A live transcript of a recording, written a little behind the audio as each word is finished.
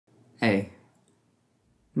Hey,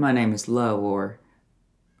 my name is Lo, or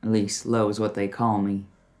at least Lo is what they call me.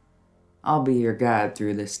 I'll be your guide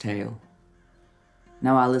through this tale.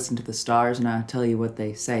 Now I listen to the stars and I tell you what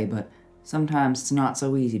they say, but sometimes it's not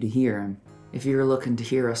so easy to hear them. If you're looking to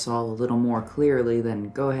hear us all a little more clearly, then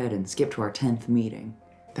go ahead and skip to our 10th meeting.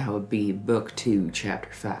 That would be Book 2,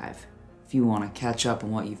 Chapter 5. If you want to catch up on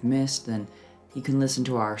what you've missed, then you can listen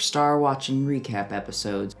to our Star Watching recap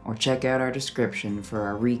episodes, or check out our description for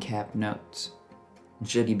our recap notes. And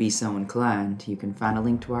should you be so inclined, you can find a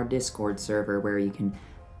link to our Discord server where you can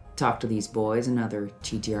talk to these boys and other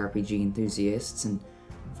TTRPG enthusiasts and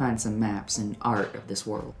find some maps and art of this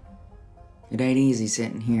world. It ain't easy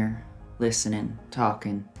sitting here, listening,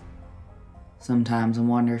 talking. Sometimes I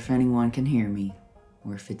wonder if anyone can hear me,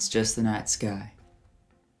 or if it's just the night sky.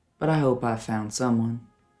 But I hope I found someone.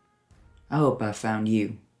 I hope I found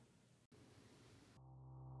you.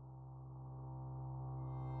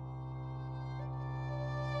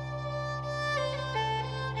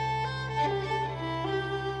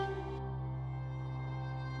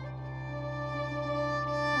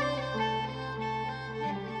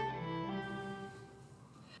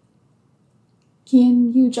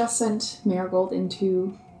 Kian, you just sent Marigold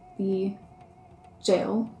into the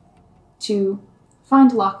jail to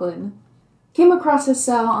find Lachlan. Came across his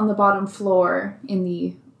cell on the bottom floor in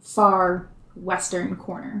the far western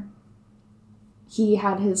corner. He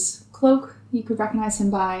had his cloak you could recognize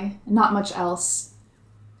him by, and not much else.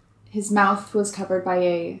 His mouth was covered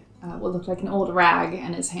by what looked like an old rag,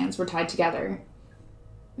 and his hands were tied together.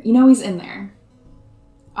 You know he's in there.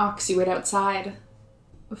 Ox, you wait outside.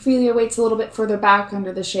 Ophelia waits a little bit further back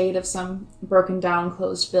under the shade of some broken down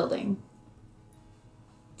closed building.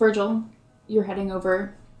 Virgil, you're heading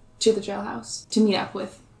over to the jailhouse to meet up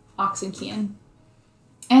with Ox and Kian.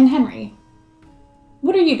 And Henry,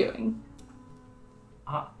 what are you doing?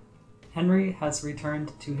 Henry has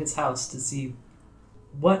returned to his house to see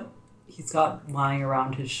what he's got lying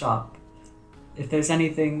around his shop. If there's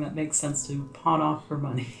anything that makes sense to pawn off for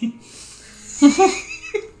money.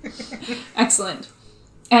 Excellent.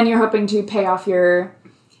 And you're hoping to pay off your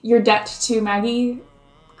debt to Maggie,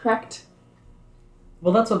 correct?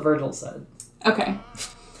 Well, that's what Virgil said. Okay.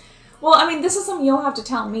 Well, I mean, this is something you'll have to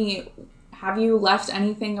tell me. Have you left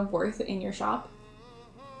anything of worth in your shop?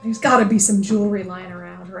 There's gotta be some jewelry lying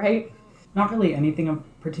around, right? Not really anything of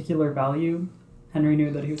particular value. Henry knew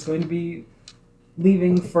that he was going to be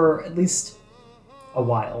leaving for at least a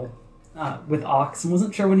while with Ox and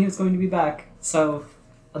wasn't sure when he was going to be back. So,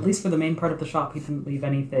 at least for the main part of the shop, he didn't leave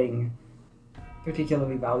anything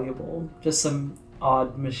particularly valuable. Just some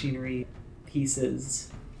odd machinery pieces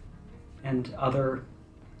and other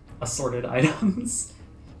assorted items.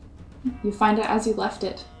 You find it as you left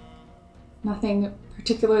it. Nothing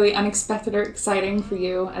particularly unexpected or exciting for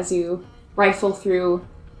you as you rifle through.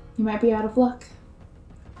 You might be out of luck.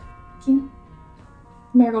 Keen?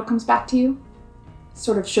 Marigold comes back to you,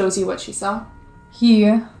 sort of shows you what she saw.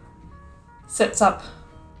 He sits up,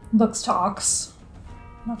 looks to Ox.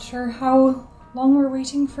 Not sure how long we're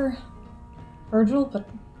waiting for Virgil, but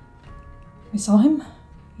we saw him.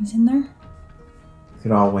 He's in there.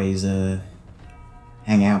 Could always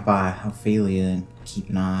hang out by Ophelia and keep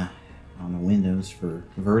an eye on the windows for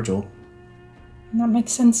Virgil. That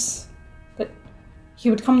makes sense. But he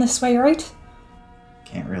would come this way, right?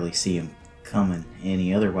 Can't really see him coming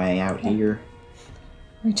any other way out here.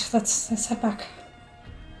 Right, let's head back.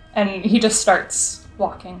 And he just starts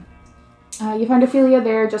walking. You find Ophelia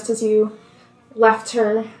there just as you left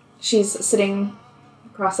her. She's sitting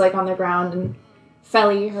cross-legged on the ground, and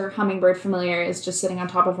Felly, her hummingbird familiar, is just sitting on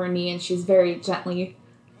top of her knee, and she's very gently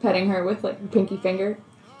petting her with, like, her pinky finger.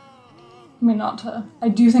 I mean, not to... I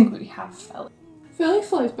do think we have Felly. Felly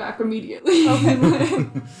flies back immediately.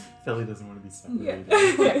 Felly doesn't want to be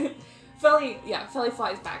separated. Yeah. Felly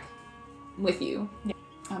flies back with you. Yeah.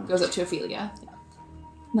 Goes up to Ophelia. Yeah.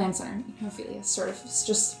 Lands on her knee. Ophelia sort of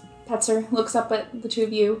just pets her, looks up at the two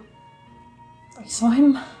of you. I saw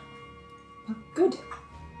him. Oh, good.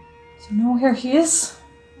 Do you know where he is?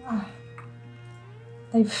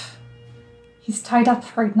 He's tied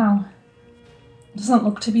up right now. It doesn't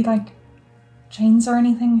look to be like chains or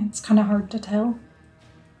anything. It's kind of hard to tell.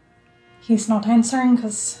 He's not answering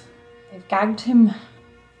because they've gagged him.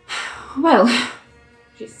 Well,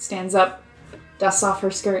 she stands up, dusts off her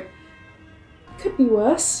skirt. Could be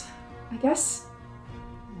worse, I guess.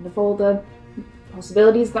 Out of all the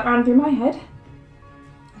possibilities that ran through my head.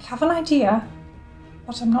 I have an idea,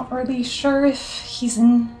 but I'm not really sure if he's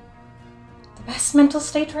in the best mental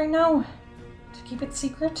state right now to keep it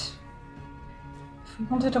secret. If we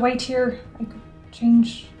wanted to wait here, I could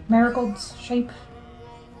change Marigold's shape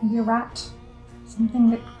Maybe a rat. Something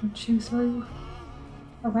that could chew through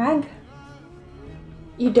a rag.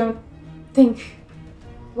 You don't think,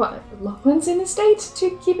 what, Lachlan's in a state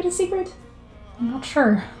to keep it a secret? I'm not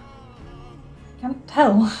sure. Can't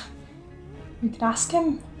tell. We could ask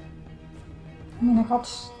him. I mean, I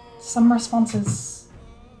got some responses.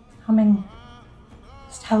 Humming.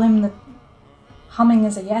 Just tell him that humming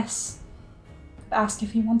is a yes. Could ask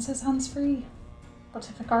if he wants his hands free. But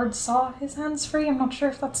if a guard saw his hands free, I'm not sure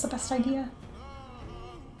if that's the best idea.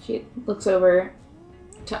 She looks over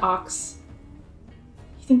to Ox.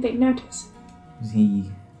 You think they'd notice? Is he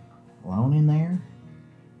alone in there?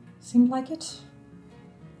 Seemed like it.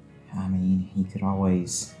 I mean, he could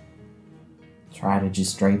always try to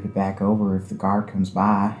just drape it back over if the guard comes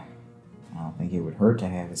by. I don't think it would hurt to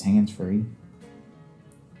have his hands free.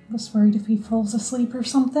 I was worried if he falls asleep or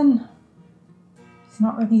something. He's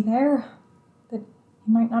not really there. That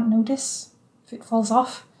he might not notice if it falls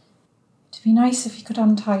off. It'd be nice if he could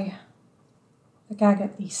untie the gag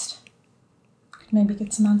at least. Could maybe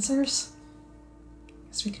get some answers.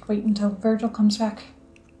 Guess we could wait until Virgil comes back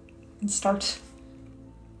and start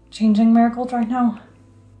changing Marigold right now.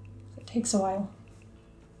 It takes a while.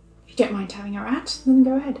 If you don't mind having a rat, then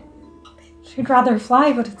go ahead. She'd rather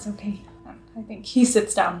fly, but it's okay. I think he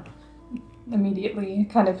sits down immediately,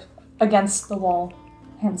 kind of against the wall,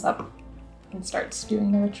 hands up, and starts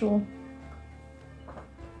doing the ritual.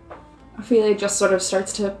 Ophelia just sort of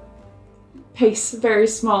starts to pace very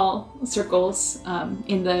small circles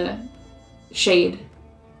in the shade,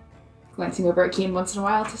 glancing over at Keen once in a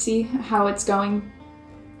while to see how it's going.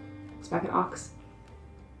 Looks back at Ox.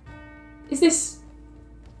 Is this...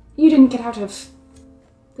 You didn't get out of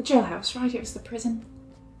the jailhouse, right? It was the prison.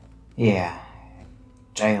 Yeah,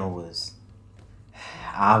 jail was...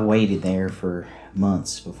 I waited there for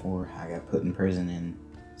months before I got put in prison and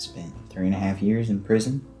spent 3.5 years in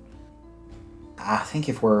prison. I think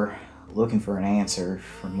if we're looking for an answer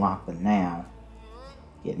from Lachlan now,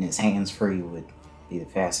 getting his hands free would be the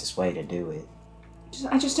fastest way to do it.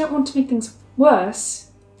 I just don't want to make things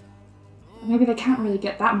worse. Maybe they can't really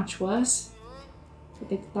get that much worse. But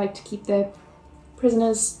they'd like to keep their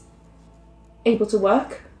prisoners able to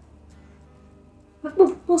work. But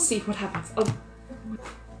we'll see what happens. I'll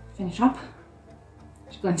finish up.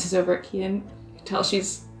 She glances over at Kian. You can tell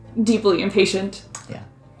she's deeply impatient. Yeah.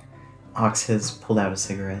 Ox has pulled out a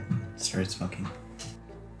cigarette and started smoking.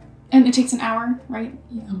 And it takes an hour, right?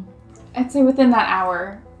 Yeah. I'd say within that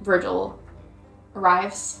hour, Virgil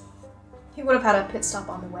arrives. He would have had a pit stop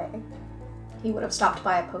on the way. He would have stopped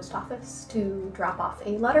by a post office to drop off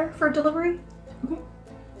a letter for delivery. Okay.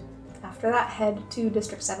 After that, head to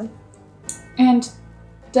District 7. And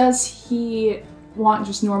does he want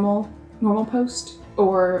just normal post?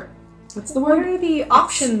 Or what's the What word? are the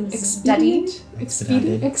options, Daddy?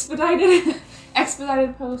 Expedited.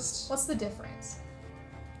 Expedited post. What's the difference?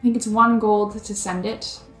 I think it's 1 gold to send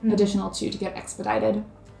it, additional 2 to get expedited.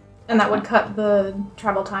 And that would cut the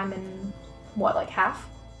travel time in, what, like half?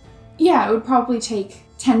 Yeah, it would probably take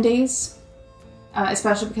 10 days,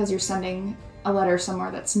 especially because you're sending a letter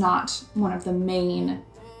somewhere that's not one of the main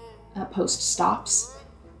post stops.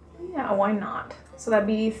 Yeah, why not? So that'd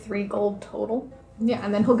be 3 gold total. Yeah,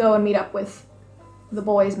 and then he'll go and meet up with the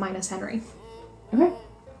boys minus Henry. Okay.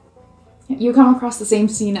 You come across the same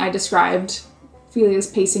scene I described. Ophelia's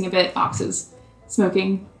pacing a bit, Ox is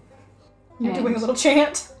smoking. You're and- doing a little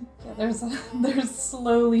chant. Yeah, there's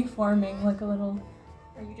slowly forming like a little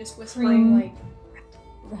Are you just whispering like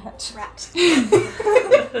rat. rat?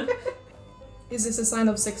 Is this a sign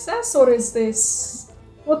of success, or is this...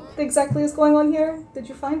 What exactly is going on here? Did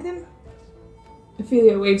you find him?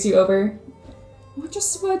 Ophelia waves you over. We're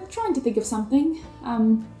trying to think of something.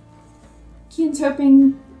 Kian's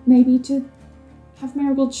hoping maybe to have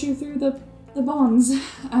Marigold chew through the bonds.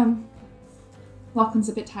 Lachlan's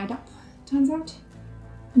a bit tied up, turns out.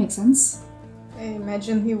 Makes sense. I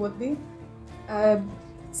imagine he would be.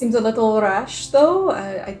 Seems a little rash, though.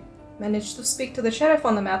 I managed to speak to the sheriff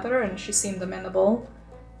on the matter, and she seemed amenable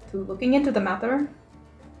to looking into the matter.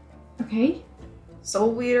 Okay. So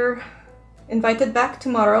we're invited back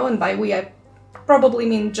tomorrow, and by we I probably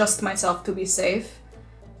mean just myself to be safe.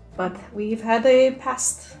 But we've had a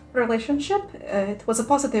past relationship. It was a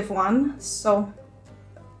positive one, so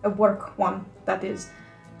a work one, that is.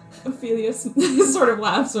 Ophelia sort of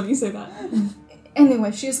laughs when you say that.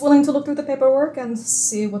 Anyway, she's willing to look through the paperwork and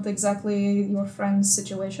see what exactly your friend's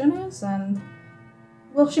situation is, and,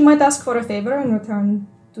 well, she might ask for a favor in return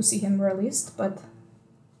to see him released, but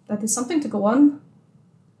that is something to go on.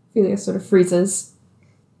 Ophelia sort of freezes.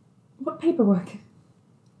 What paperwork?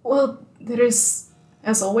 Well, there is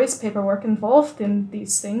as always, paperwork involved in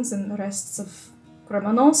these things and arrests of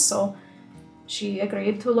criminals, so she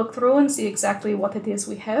agreed to look through and see exactly what it is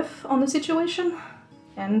we have on the situation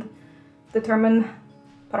and determine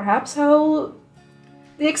perhaps how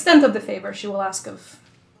the extent of the favor she will ask of,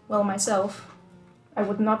 well, myself. I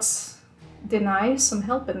would not deny some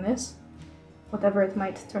help in this, whatever it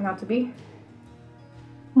might turn out to be.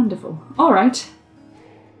 Wonderful. All right.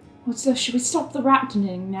 So should we stop the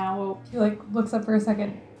rattoning now? Or... He looks up for a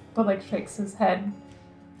second, but shakes his head.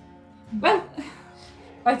 Well,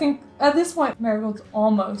 I think at this point Marigold's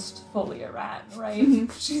almost fully a rat, right?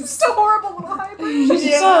 She's Still horrible little hybrid.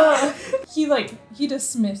 He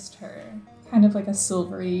dismissed her. Kind of like a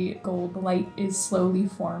silvery gold light is slowly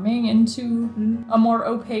forming into a more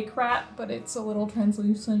opaque rat, but it's a little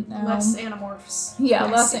translucent now. Less animorphs. Yeah,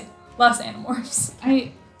 Yes. less animorphs.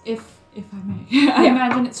 If I may, I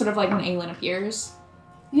imagine it's sort of like when Aelin appears.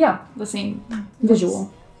 Yeah. The same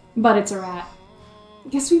visual, but it's a rat.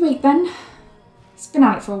 Guess we wait then. He's been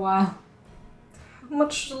at it for a while. How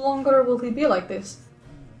much longer will he be like this?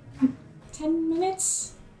 10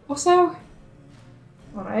 minutes or so.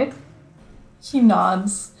 Alright. He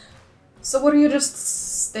nods. So were you just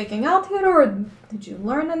staking out here, or did you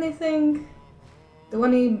learn anything? Do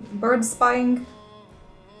any bird spying?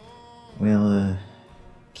 Well,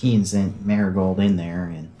 Kian sent Marigold in there,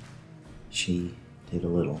 and she did a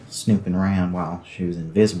little snooping around while she was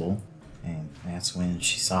invisible, and that's when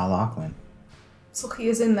she saw Lachlan. So he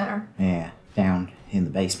is in there. Yeah, down in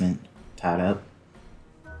the basement, tied up.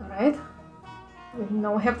 Alright. We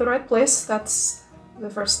know we have the right place. That's the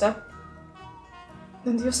first step.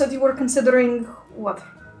 And you said you were considering, what?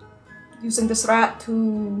 Using this rat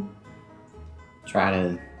to... Try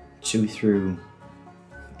to chew through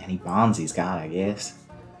any bonds he's got, I guess.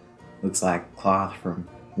 Looks like cloth from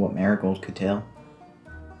what Marigold could tell.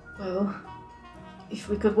 Well, if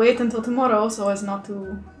we could wait until tomorrow so as not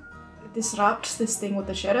to disrupt this thing with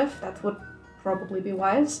the sheriff, that would probably be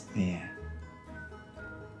wise. Yeah.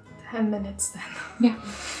 10 minutes then. Yeah.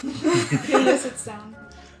 Ophelia sits down.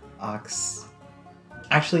 Ox.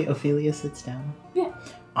 Actually, Ophelia sits down. Yeah.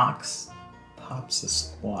 Ox pops a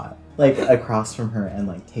squat, across from her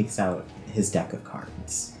and, takes out his deck of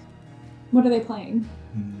cards. What are they playing?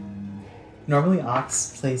 Normally,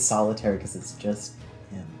 Ox plays solitaire because it's just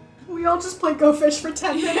him. We all just play Go Fish for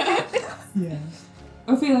 10 minutes. Yeah.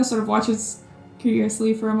 Ophelia sort of watches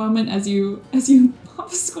curiously for a moment as you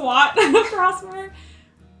pop squat across from her.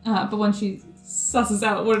 But when she susses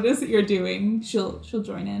out what it is that you're doing, she'll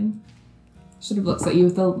join in. Sort of looks at you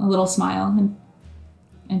with a little smile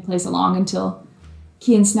and plays along until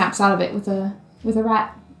Kian snaps out of it with a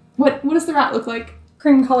rat. What does the rat look like?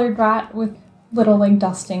 Cream-colored rat with little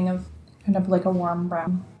dusting of kind of like a warm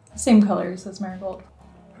brown. Same colors as Marigold.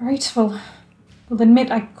 Alright, well, we'll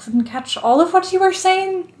admit I couldn't catch all of what you were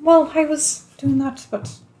saying while I was doing that,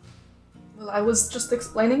 but... Well, I was just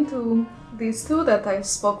explaining to these two that I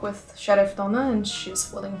spoke with Sheriff Donna and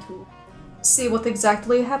she's willing to see what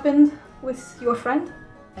exactly happened with your friend,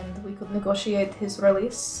 and we could negotiate his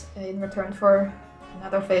release in return for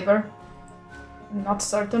another favor. Not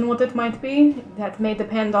certain what it might be. That may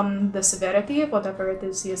depend on the severity of whatever it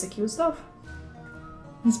is he is accused of.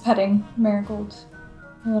 He's petting Marigold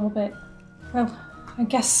a little bit. Well, I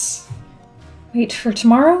guess wait for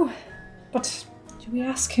tomorrow, but do we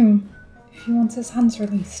ask him if he wants his hands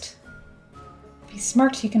released? If he's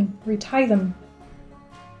smart, he can retie them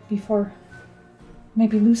before,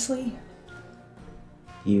 maybe loosely.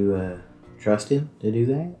 You, trust him to do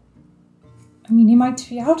that? I mean, he might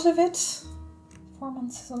be out of it. 4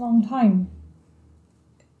 months is a long time.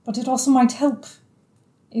 But it also might help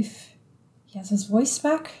if he has his voice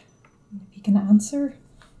back, if he can answer.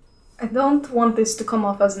 I don't want this to come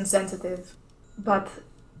off as insensitive, but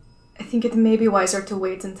I think it may be wiser to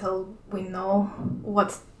wait until we know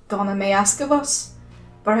what Donna may ask of us.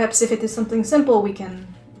 Perhaps if it is something simple, we can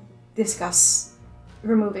discuss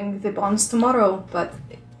removing the bonds tomorrow, but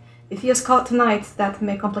if he is caught tonight, that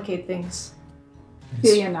may complicate things.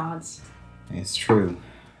 Ophelia nods. It's true.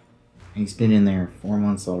 He's been in there 4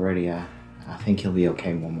 months already. I think he'll be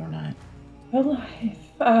okay one more night. Well,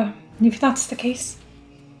 if that's the case,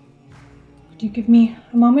 could you give me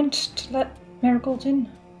a moment to let Marigold in?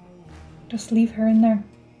 Just leave her in there.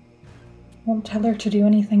 Won't tell her to do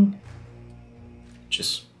anything.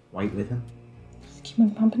 Just wait with him? Just keep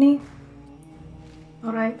him company.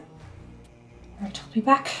 Alright. Alright, I'll be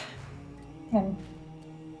back. And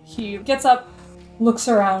he gets up, looks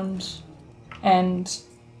around, and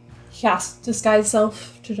he has to disguise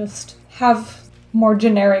himself to just have more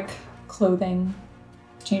generic clothing.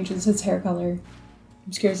 Changes his hair color.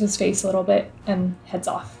 obscures his face a little bit, and heads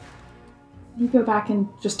off. You go back and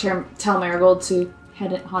just tell Marigold to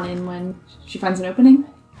head on in when she finds an opening.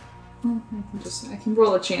 Well, I can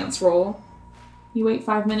roll a chance roll. You wait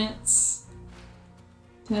 5 minutes.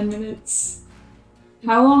 10 minutes.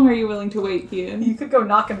 How long are you willing to wait, Ian? You could go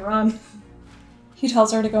knock and run. He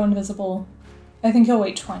tells her to go invisible. I think he'll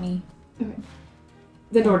wait 20. Okay.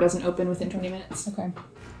 The door doesn't open within 20 minutes. Okay.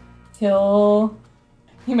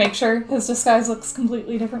 He makes sure his disguise looks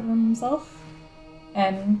completely different from himself.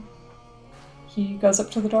 And he goes up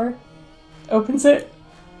to the door, opens it,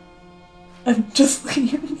 and just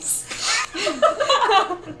leaves.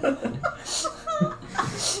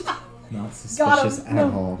 Not suspicious Got him.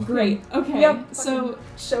 at all. Great. Okay. Yep. So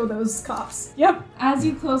Show those cops. Yep. as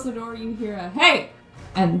you close the door, you hear a "Hey!"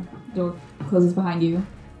 and the door closes behind you,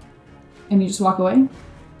 and you just walk away.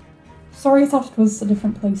 Sorry, I thought it was a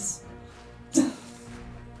different place.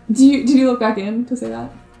 Did you look back in to say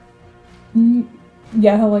that?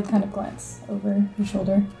 Yeah, he'll like kind of glance over his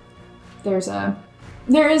shoulder. There is a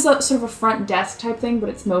sort of a front desk type thing, but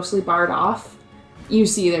it's mostly barred off. You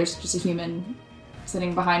see there's just a human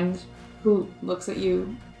sitting behind who looks at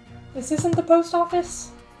you. This isn't the post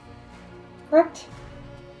office, correct?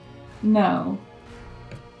 No.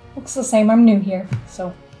 Looks the same. I'm new here,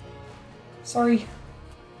 so sorry.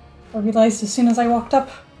 I realized as soon as I walked up.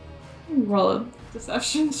 Roll a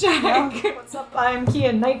deception check. What's up? I'm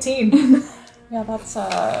Kian, 19. Yeah, that's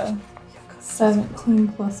 17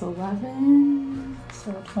 plus 11,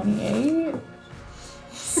 so 28.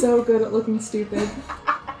 So good at looking stupid.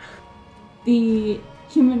 The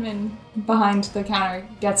human man behind the counter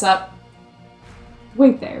gets up.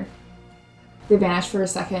 Wait there. They vanish for a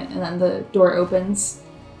second, and then the door opens.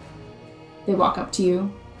 They walk up to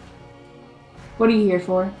you. What are you here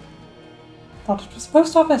for? Thought it was the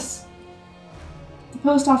post office. The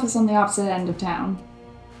post office on the opposite end of town.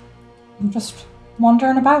 I'm just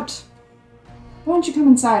wandering about. Why don't you come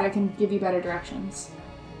inside? I can give you better directions.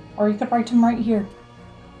 Or you could write him right here.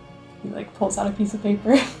 He like pulls out a piece of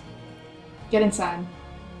paper. Get inside.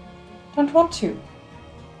 Don't want to.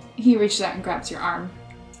 He reaches out and grabs your arm.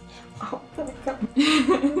 Oh, my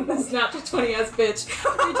God. That's not just 20-ass bitch.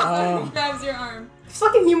 Reaches out and grabs your arm.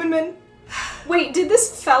 Fucking human man. Wait, did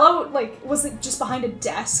this fellow, was it just behind a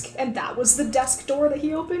desk, and that was the desk door that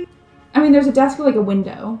he opened? I mean, there's a desk with like a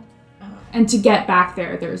window. And to get back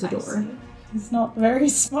there's a I door. see. He's not very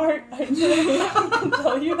smart, I can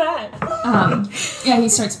tell you that. Yeah, he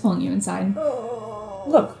starts pulling you inside. Oh.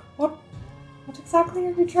 Look, what exactly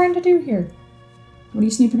are you trying to do here? What are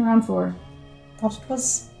you snooping around for? Thought it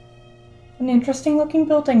was an interesting looking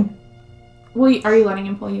building. Well, are you letting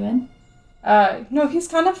him pull you in? No, he's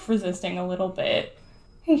kind of resisting a little bit.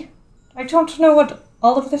 Hey, I don't know what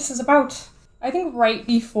all of this is about. I think right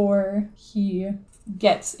before he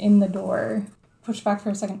gets in the door, push back for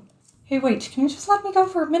a second. Hey, wait, can you just let me go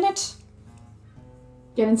for a minute?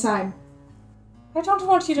 Get inside. I don't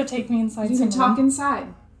want you to take me inside You can somewhere. talk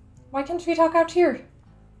inside. Why can't we talk out here?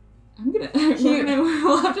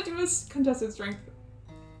 We'll have to do a contested strength.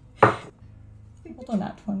 Hold on,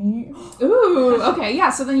 that 20. Ooh, okay, yeah,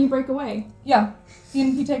 so then you break away. Yeah,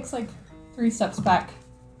 and he takes like 3 steps back.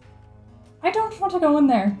 I don't want to go in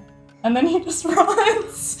there. And then he just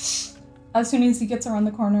runs. As soon as he gets around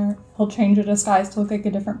the corner, he'll change a disguise to look like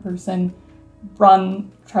a different person,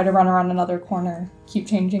 try to run around another corner, keep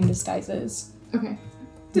changing disguises. Okay.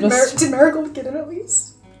 Did Marigold get in at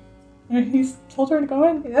least? He's told her to go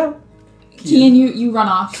in. Yeah. Kian, you run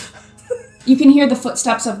off. You can hear the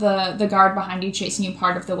footsteps of the guard behind you chasing you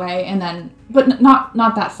part of the way, and then, but not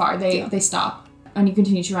that far. They stop, and you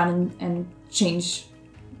continue to run and change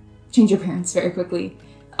your appearance very quickly.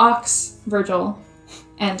 Ox, Virgil,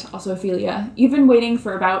 and also Ophelia. You've been waiting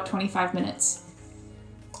for about 25 minutes.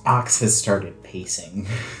 Ox has started pacing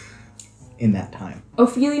in that time.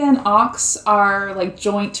 Ophelia and Ox are like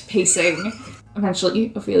joint pacing.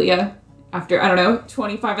 Eventually, Ophelia, after,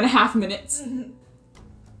 25 and a half minutes.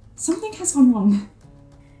 Something has gone wrong.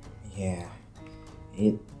 Yeah,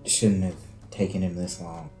 it shouldn't have taken him this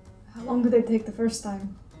long. How long did they take the first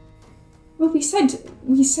time? Well, we said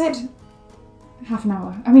half an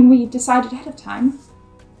hour. I mean, we decided ahead of time.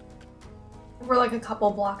 We're like a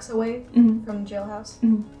couple blocks away Mhm. from the jailhouse.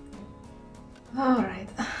 Mhm. Alright.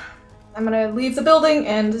 I'm gonna leave the building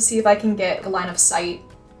and see if I can get a line of sight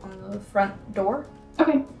on the front door.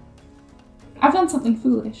 Okay. I've done something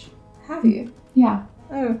foolish. Have you? Yeah.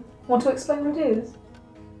 Oh. Want to explain what it is?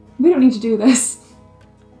 We don't need to do this.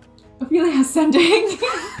 Ophelia's sending.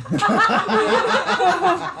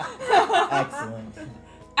 Excellent.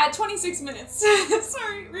 At 26 minutes,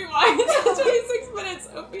 sorry, rewind. At 26 minutes,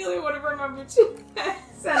 Ophelia would have remembered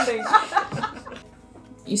sending.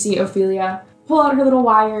 You see Ophelia pull out her little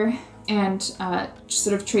wire and just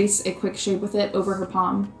sort of trace a quick shape with it over her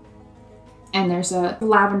palm. And there's a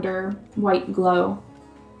lavender white glow.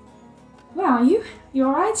 Where are you? You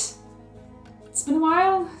alright? It's been a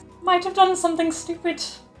while. Might have done something stupid.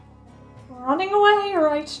 Running away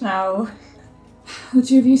right now. The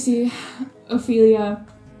two of you see Ophelia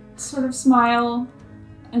sort of smile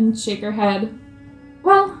and shake her head.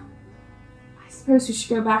 Well, I suppose we should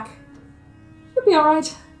go back. You'll be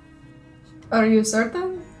alright. Are you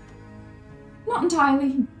certain? Not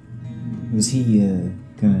entirely. Was he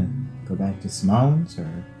gonna go back to Simone's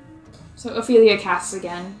or? So Ophelia casts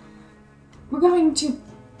again. We're going to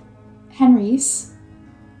Henry's.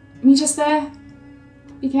 Meet us there.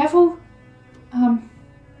 Be careful.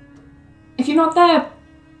 If you're not there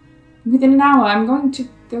within an hour, I'm going to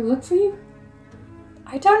go look for you.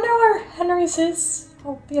 I don't know where Henry's is.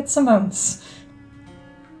 I'll be at Simone's.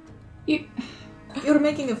 You're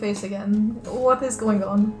making a face again. What is going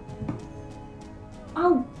on?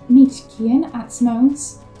 I'll meet Kian at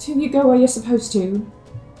Simone's. Two of you go where you're supposed to.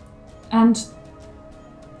 And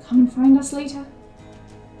come and find us later.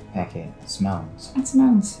 Back at Simone's. At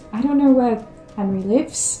Simone's. I don't know where Henry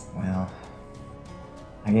lives. Well,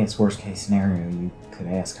 I guess worst case scenario, you could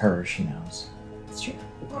ask her. She knows. It's true.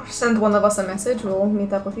 Or send one of us a message. We'll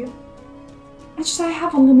meet up with you. I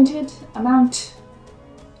have a limited amount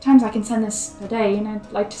of times I can send this a day, and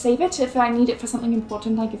I'd like to save it if I need it for something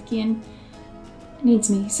important, like if Kian needs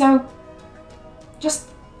me. So, just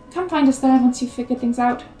come find us there once you've figured things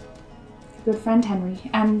out. Your good friend Henry,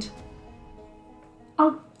 and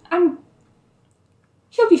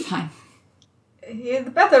he'll be fine.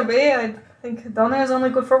 He'd better be. I think Donna is only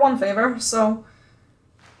good for one favor, so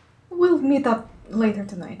we'll meet up later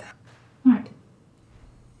tonight. Alright.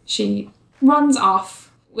 She runs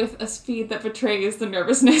off with a speed that betrays the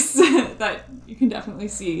nervousness that you can definitely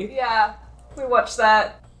see. Yeah, we watched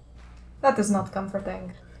that. That is not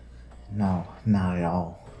comforting. No, not at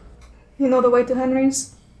all. You know the way to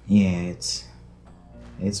Henry's? Yeah,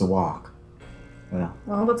 it's a walk.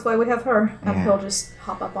 Well, that's why we have her. And Yeah. he'll just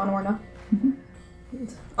hop up on Orna.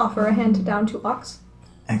 And offer a hand down to Ox.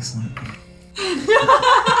 Excellent.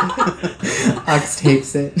 Ox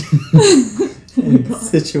takes it and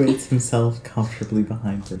situates himself comfortably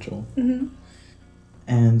behind Virgil. Mm-hmm.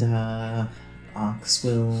 And Ox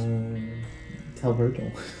will tell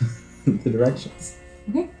Virgil the directions.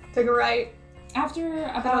 Take a right. After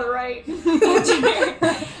Out about the right.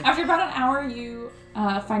 After about an hour, you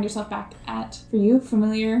find yourself back at, for you,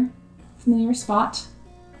 familiar spot,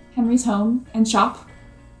 Henry's home and shop.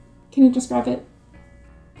 Can you describe it?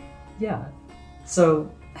 Yeah.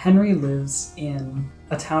 So Henry lives in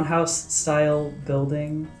a townhouse-style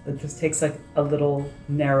building that just takes like a little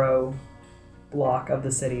narrow block of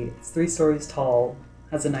the city. It's 3 stories tall,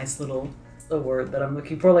 has a nice little, what's the word that I'm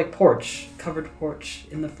looking for, like porch, covered porch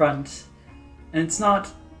in the front. And it's not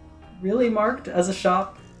really marked as a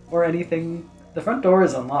shop or anything. The front door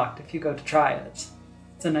is unlocked if you go to try it.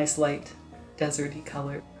 It's a nice light, deserty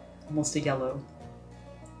color, almost a yellow.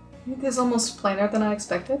 It is almost plainer than I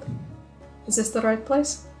expected. Is this the right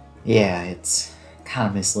place? Yeah, it's kind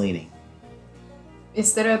of misleading.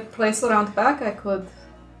 Is there a place around back I could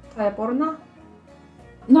tie up Orna?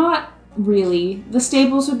 Not really. The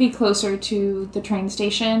stables would be closer to the train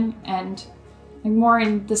station and like more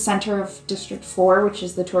in the center of District 4, which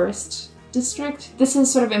is the tourist district. This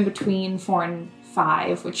is sort of in between 4 and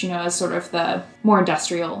 5, which, you know, is sort of the more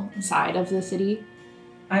industrial side of the city.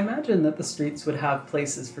 I imagine that the streets would have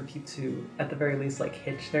places for people to, at the very least, like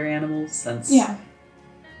hitch their animals, since Yeah.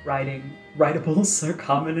 rideables are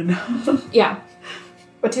common enough. Yeah.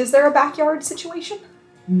 But is there a backyard situation?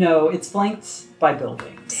 No, it's flanked by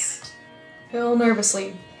buildings. He'll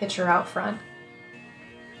nervously hitch her out front.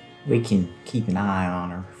 We can keep an eye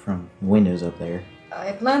on her from the windows up there.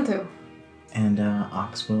 I plan to. And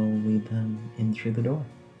Ox will lead them in through the door.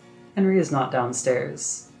 Henry is not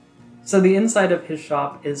downstairs. So the inside of his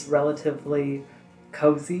shop is relatively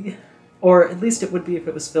cozy, or at least it would be if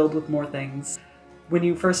it was filled with more things. When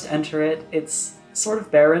you first enter it, it's sort of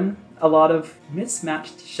barren. A lot of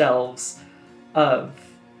mismatched shelves of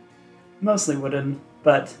mostly wooden,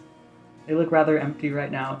 but they look rather empty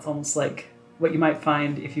right now. It's almost like what you might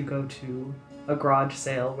find if you go to a garage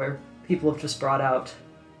sale where people have just brought out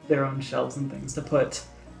their own shelves and things to put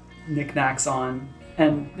knickknacks on.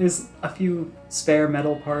 And there's a few spare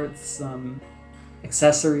metal parts,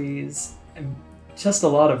 accessories, and just a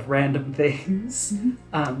lot of random things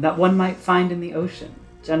that one might find in the ocean.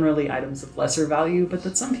 generally items of lesser value, but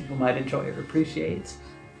that some people might enjoy or appreciate.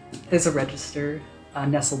 There's a register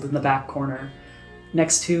nestled in the back corner,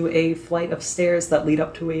 next to a flight of stairs that lead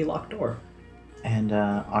up to a locked door. And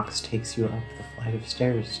Ox takes you up the flight of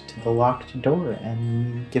stairs to the locked door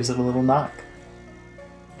and gives it a little knock.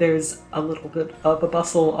 There's a little bit of a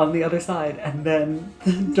bustle on the other side, and then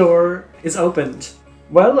the door is opened.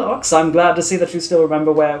 Well, Ox, I'm glad to see that you still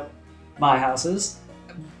remember where my house is.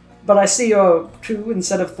 But I see you're 2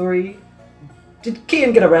 instead of 3. Did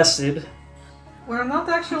Kian get arrested? We're not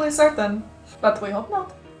actually certain, but we hope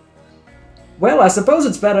not. Well, I suppose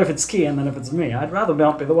it's better if it's Kian than if it's me. I'd rather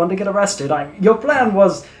not be the one to get arrested. Your plan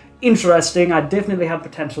was interesting. I definitely had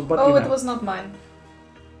potential, but Oh, it was not mine.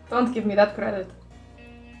 Don't give me that credit.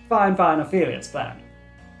 Fine, Ophelia's plan.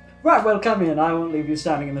 Right, well, come in. I won't leave you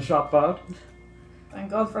standing in the shop part.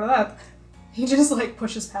 Thank God for that. He just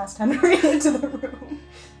pushes past Henry into the room.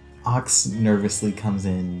 Ox nervously comes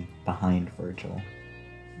in behind Virgil.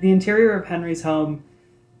 The interior of Henry's home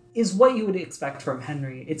is what you would expect from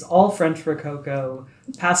Henry. It's all French Rococo,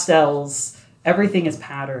 pastels, everything is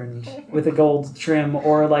patterned with a gold trim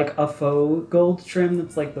or a faux gold trim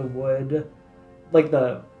that's the wood,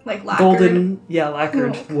 the lacquered. golden,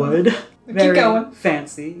 lacquered wood. Very going.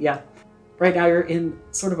 fancy, yeah. Right now you're in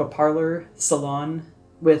sort of a parlor salon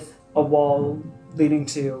with a wall leading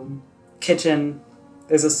to kitchen.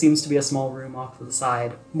 Seems to be a small room off to the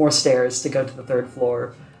side, more stairs to go to the 3rd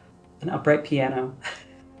floor, an upright piano.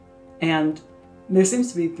 And there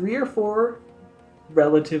seems to be 3 or 4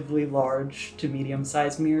 relatively large to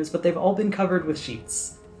medium-sized mirrors, but they've all been covered with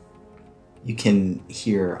sheets. You can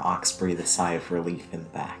hear Ox breathe a sigh of relief in the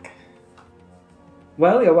back.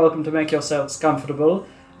 Well, you're welcome to make yourselves comfortable.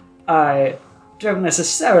 I don't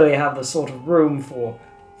necessarily have the sort of room for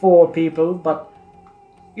 4 people, but,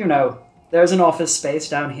 there's an office space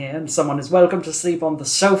down here, and someone is welcome to sleep on the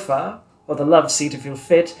sofa, or the love seat if you'll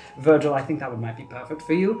fit. Virgil, I think that one might be perfect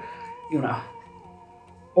for you.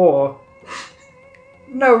 Or...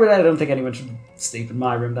 No, really, I don't think anyone should sleep in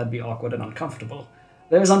my room. That'd be awkward and uncomfortable.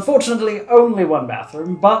 There's unfortunately only 1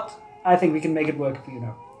 bathroom, but I think we can make it work if we,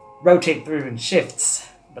 rotate through in shifts.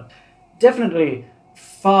 But definitely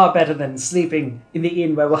far better than sleeping in the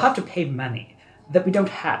inn where we'll have to pay money that we don't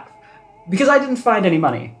have. Because I didn't find any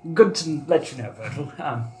money. Good to let you know, Virgil.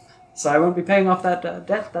 So I won't be paying off that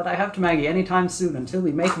debt that I have to Maggie anytime soon until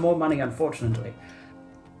we make more money, unfortunately.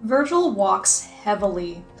 Virgil walks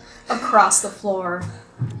heavily across the floor,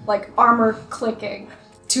 armor clicking,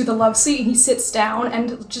 to the love seat, and he sits down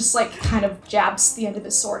and just, kind of jabs the end of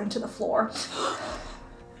his sword into the floor.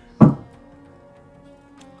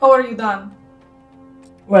 Oh, are you done?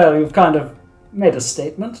 Well, you've kind of made a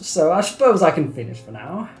statement, so I suppose I can finish for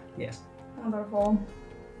now. Yes. Wonderful.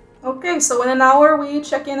 Okay, so in an hour we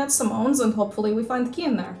check in at Simone's and hopefully we find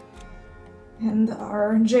Kian there. And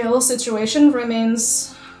our jail situation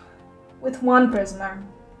remains with 1 prisoner.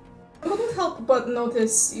 I couldn't help but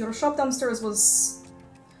notice your shop downstairs was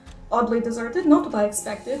oddly deserted. Not what I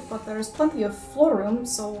expected, but there's plenty of floor room,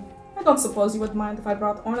 so I don't suppose you would mind if I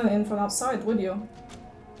brought Orna in from outside, would you?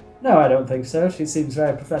 No, I don't think so. She seems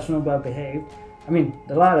very professional, well-behaved. I mean,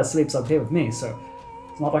 Delilah sleeps up here with me, so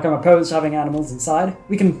it's not like I'm opposed to having animals inside.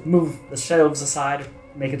 We can move the shelves aside,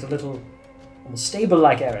 make it a little more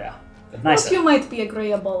stable-like area, but nicer. If you might be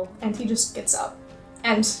agreeable, and he just gets up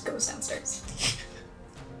and goes downstairs.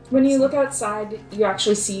 When you look outside, you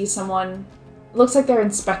actually see someone. It looks like they're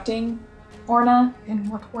inspecting Orna, In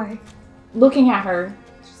what way? looking at her.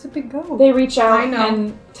 She's a big goat. They reach out I know.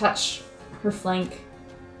 and touch her flank.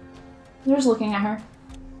 They're just looking at her.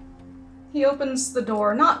 He opens the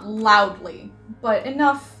door, not loudly, but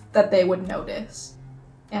enough that they would notice,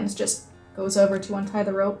 and just goes over to untie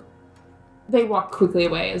the rope. They walk quickly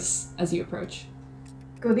away as you approach.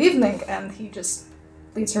 Good evening, and he just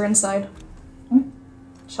leads her inside.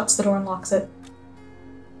 Shuts the door and locks it.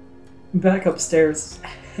 Back upstairs,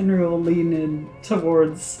 Henry will lean in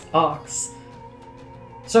towards Ox.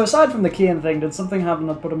 So aside from the Kian thing, did something happen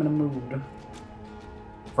that put him in a mood?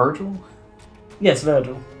 Virgil? Yes,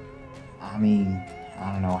 Virgil. I mean,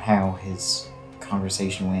 I don't know how his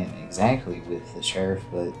conversation went exactly with the sheriff,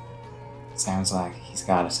 but it sounds like he's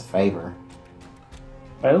got us a favor.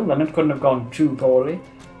 Well, then it couldn't have gone too poorly.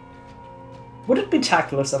 Would it be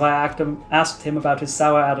tactless if I asked him about his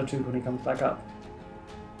sour attitude when he comes back up?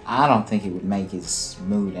 I don't think it would make his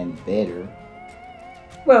mood any better.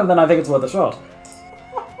 Well, then I think it's worth a shot.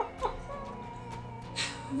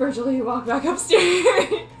 Virgil, you walk back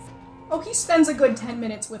upstairs. Oh, he spends a good 10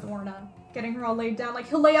 minutes with Orna, getting her all laid down.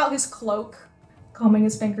 He'll lay out his cloak, combing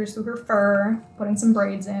his fingers through her fur, putting some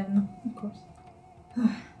braids in, of course.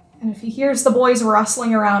 And if he hears the boys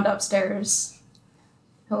rustling around upstairs,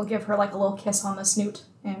 he'll give her like a little kiss on the snoot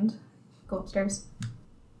and go upstairs.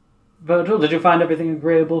 Virgil, did you find everything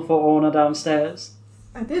agreeable for Orna downstairs?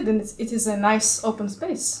 I did, and it is a nice open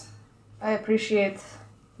space. I appreciate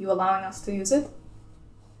you allowing us to use it.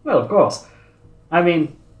 Well, of course. I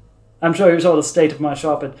mean, I'm sure you saw the state of my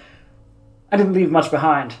shop, and I didn't leave much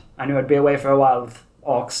behind. I knew I'd be away for a while with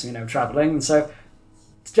orcs, travelling, and so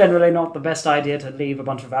it's generally not the best idea to leave a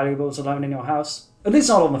bunch of valuables alone in your house. At least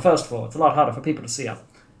not on the first floor. It's a lot harder for people to see up.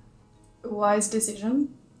 Wise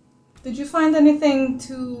decision. Did you find anything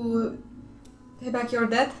to pay back your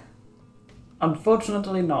debt?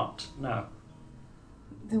 Unfortunately not, no.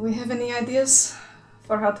 Do we have any ideas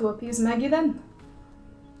for how to appease Maggie then?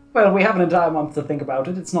 Well, we have an entire month to think about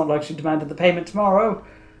it. It's not like she demanded the payment tomorrow.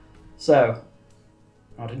 So,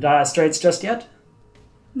 not in dire straits just yet.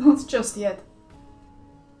 Not just yet.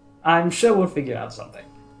 I'm sure we'll figure out something.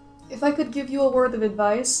 If I could give you a word of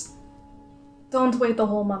advice, don't wait the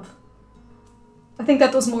whole month. I think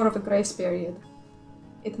that was more of a grace period.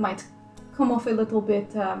 It might come off a little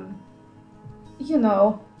bit,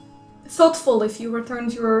 thoughtful if you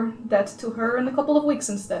returned your debt to her in a couple of weeks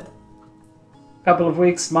instead. Couple of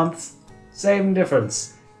weeks, months, same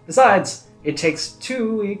difference. Besides, it takes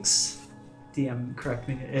 2 weeks. DM, correct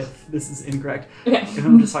me if this is incorrect. Okay. If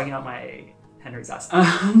I'm just talking out my Henry's ass.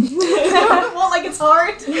 Well, like it's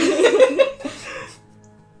hard.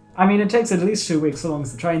 I mean, it takes at least 2 weeks, so long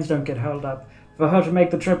as the trains don't get held up, for her to make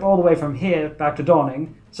the trip all the way from here back to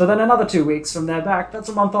Dawning. So then another 2 weeks from there back, that's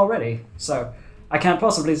a month already. So I can't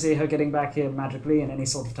possibly see her getting back here magically in any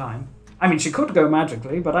sort of time. I mean, she could go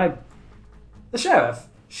magically, but The sheriff,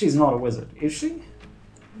 she's not a wizard, is she?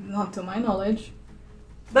 Not to my knowledge.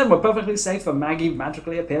 Then we're perfectly safe for Maggie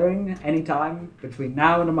magically appearing any time between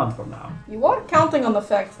now and a month from now. You are counting on the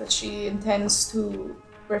fact that she intends to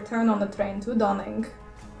return on the train to Dawning.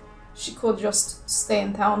 She could just stay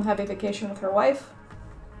in town, have a vacation with her wife.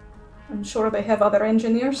 I'm sure they have other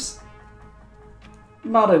engineers.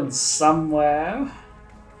 Not in somewhere.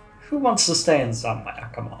 Who wants to stay in somewhere?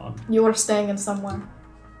 Come on. You are staying in somewhere.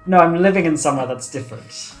 No, I'm living in somewhere that's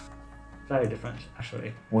different. Very different,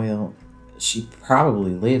 actually. Well, she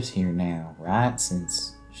probably lives here now, right?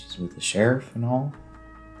 Since she's with the sheriff and all.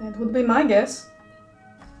 That would be my guess.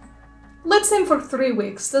 Let's aim for 3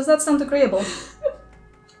 weeks. Does that sound agreeable?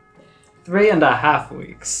 3.5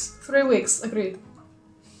 weeks. 3 weeks, agreed.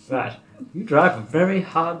 Right. You drive a very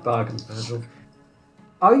hard bargain, Virgil.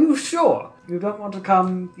 Are you sure you don't want to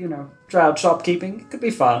come, try out shopkeeping? It could be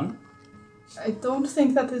fun. I don't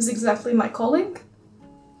think that is exactly my calling,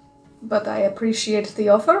 but I appreciate the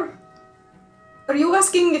offer. Are you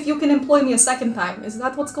asking if you can employ me a second time? Is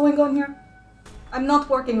that what's going on here? I'm not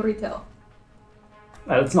working retail.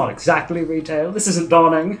 Well, it's not exactly retail. This isn't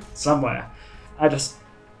Dawning. Somewhere.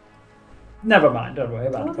 Never mind, don't worry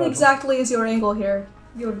about it. What exactly is your angle here?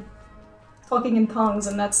 You're talking in tongues,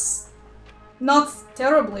 and that's not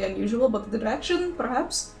terribly unusual, but the direction,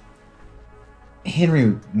 perhaps?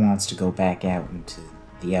 Henry wants to go back out into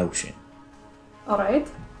the ocean. Alright.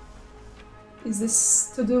 Is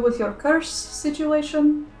this to do with your curse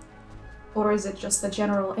situation? Or is it just a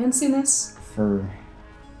general antsiness? For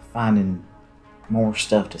finding more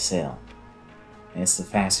stuff to sell. It's the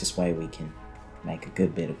fastest way we can make a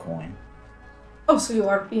good bit of coin. Oh, so you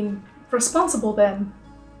are being responsible then.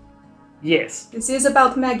 Yes. This is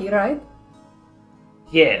about Maggie, right?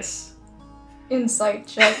 Yes. Insight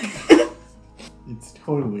check. It's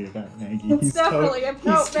totally about Maggie. It's definitely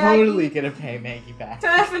about He's Maggie. totally gonna pay Maggie back.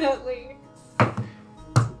 Definitely.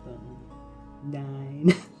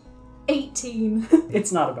 9. 18.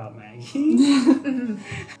 It's not about Maggie.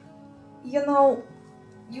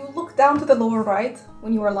 You look down to the lower right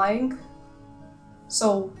when you are lying.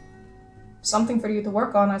 So, something for you to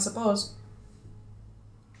work on, I suppose.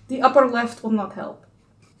 The upper left will not help.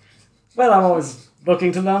 Well, I'm always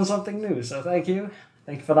looking to learn something new, so thank you.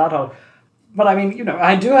 Thank you for that. But I mean,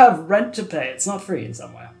 I do have rent to pay. It's not free in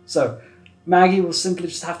somewhere. So Maggie will simply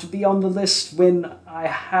just have to be on the list when I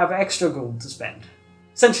have extra gold to spend.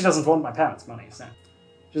 Since she doesn't want my parents' money, so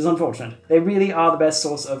which is unfortunate. They really are the best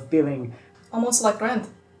source of billing. Almost like rent.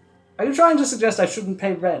 Are you trying to suggest I shouldn't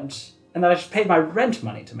pay rent and that I should pay my rent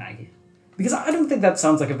money to Maggie? Because I don't think that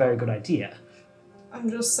sounds like a very good idea. I'm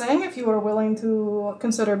just saying, if you are willing to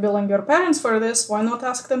consider billing your parents for this, why not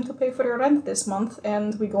ask them to pay for your rent this month,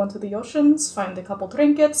 and we go into the oceans, find a couple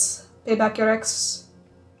trinkets, pay back your ex.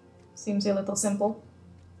 Seems a little simple.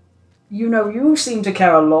 You seem to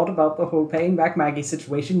care a lot about the whole paying back Maggie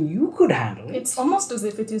situation. You could handle it. It's almost as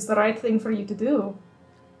if it is the right thing for you to do.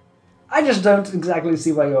 I just don't exactly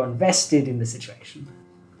see why you're invested in the situation.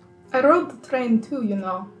 I rode the train too, you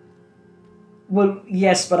know. Well,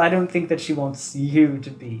 yes, but I don't think that she wants you to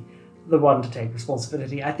be the one to take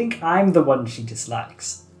responsibility. I think I'm the one she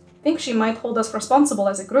dislikes. I think she might hold us responsible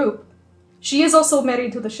as a group. She is also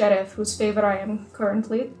married to the sheriff, whose favor I am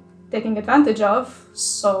currently taking advantage of,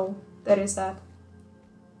 so there is that.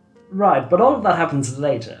 Right, but all of that happens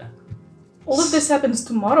later. All of this happens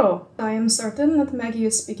tomorrow. I am certain that Maggie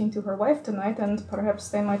is speaking to her wife tonight, and perhaps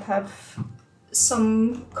they might have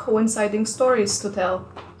some coinciding stories to tell.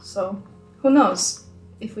 So, who knows?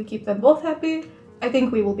 If we keep them both happy, I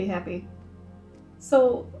think we will be happy.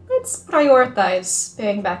 So, let's prioritize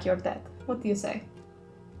paying back your debt. What do you say?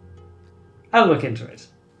 I'll look into it.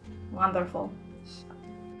 Wonderful.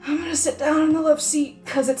 I'm gonna sit down in the love seat,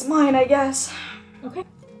 because it's mine, I guess. Okay.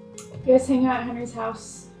 You guys hang out at Henry's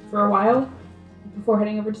house for a while before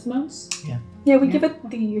heading over to Simone's? Yeah, we give it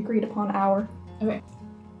the agreed upon hour.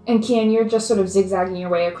 And Kian, you're just sort of zigzagging your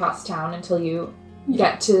way across town until you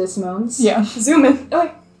get to Simone's? Yeah. Zoom in.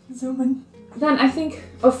 Okay. Zoom in. Then I think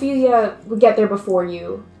Ophelia would get there before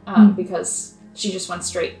you, because she just went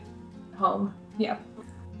straight home. He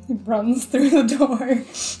runs through the door.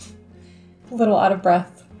 A little out of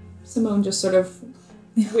breath. Simone just sort of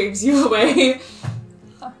waves you away.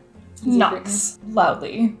 Knocks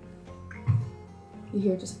loudly. You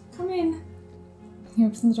hear just, come in. He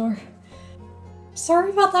opens the door. Sorry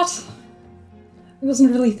about that. I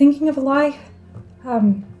wasn't really thinking of a lie.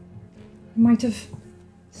 I might have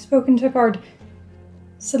spoken to a guard.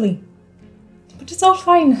 Silly. But it's all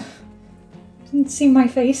fine. Didn't see my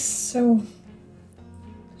face, so...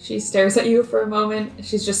 She stares at you for a moment.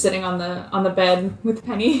 She's just sitting on the bed with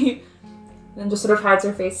Penny. Then just sort of hides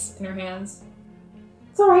her face in her hands.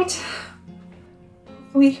 It's alright.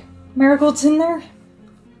 Hopefully Marigold's in there.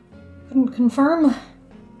 Couldn't confirm.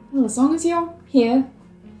 Well, as long as you're here,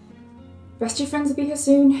 the rest of your friends will be here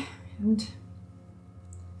soon, and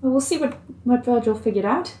well, we'll see what Virgil figured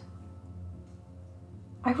out.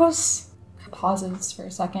 I was... pauses for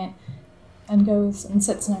a second and goes and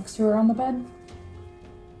sits next to her on the bed.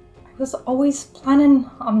 I was always planning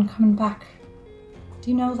on coming back. Do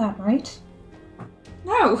you know that, right?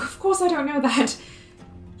 No, of course I don't know that.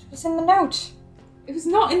 It was in the note. It was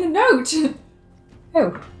not in the note.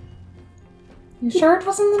 Oh. You sure it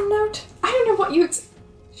was in the note? I don't know what you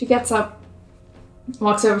She gets up,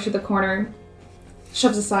 walks over to the corner,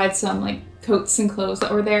 shoves aside some, coats and clothes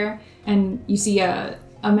that were there, and you see a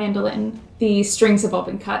mandolin. The strings have all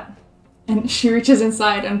been cut. And she reaches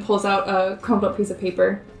inside and pulls out a crumpled up piece of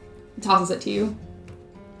paper and tosses it to you.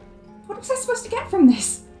 What was I supposed to get from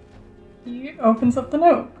this? He opens up the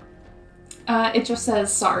note. It just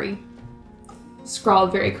says, sorry.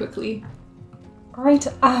 Scrawled very quickly. Right,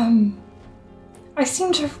 I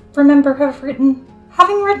seem to remember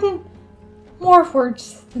having written more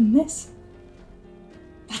words than this.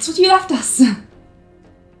 That's what you left us.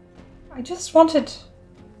 I just wanted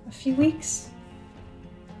a few weeks.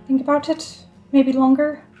 Think about it. Maybe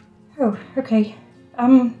longer. Oh, okay.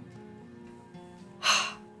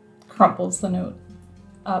 Crumples the note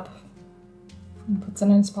up and puts it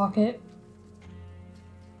in his pocket.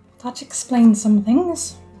 That explains some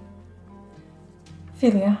things.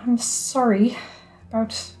 Ophelia, I'm sorry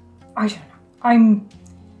about... I don't know.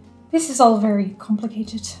 This is all very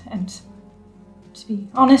complicated, and to be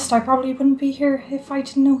honest, I probably wouldn't be here if I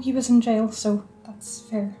didn't know he was in jail, so that's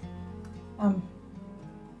fair.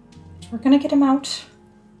 We're gonna get him out.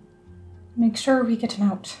 Make sure we get him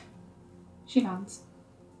out. She nods.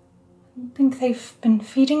 I don't think they've been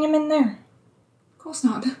feeding him in there, Of course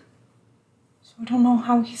not. so I don't know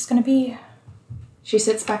how he's gonna be. She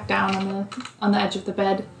sits back down on the edge of the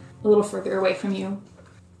bed, a little further away from you.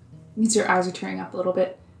 Means your eyes are tearing up a little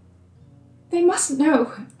bit. They mustn't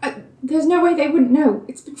know. There's no way they wouldn't know.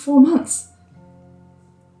 It's been 4 months.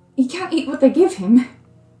 He can't eat what they give him.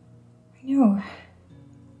 I know.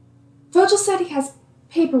 Virgil said he has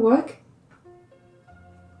paperwork.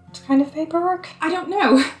 What kind of paperwork? I don't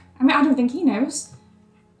know. I mean, I don't think he knows.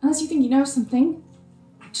 Unless you think he knows something.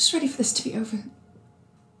 I'm just ready for this to be over.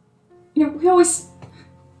 You know, we always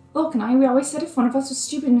said if one of us was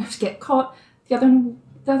stupid enough to get caught, the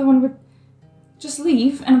other one would just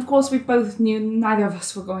leave. And of course we both knew neither of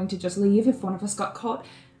us were going to just leave if one of us got caught.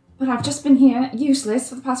 But I've just been here, useless,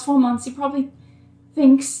 for the past 4 months. He probably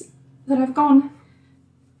thinks that I've gone.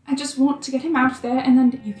 I just want to get him out of there, and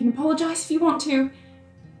then you can apologize if you want to.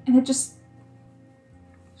 And it just...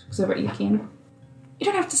 She looks over at you, Kian. You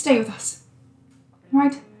don't have to stay with us.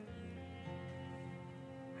 Right?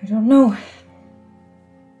 I don't know.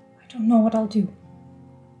 I don't know what I'll do.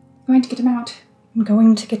 I'm going to get him out. I'm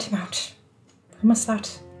going to get him out. Promise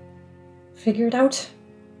that. Figure it out.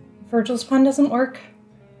 Virgil's plan doesn't work,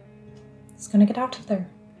 he's gonna get out of there.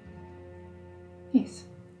 Yes.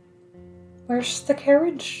 Where's the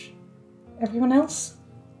carriage? Everyone else?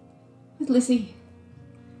 With Lizzie.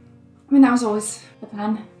 I mean, that was always the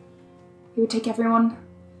plan. He would take everyone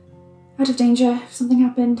out of danger if something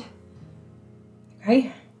happened.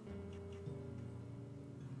 Okay.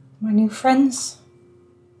 My new friends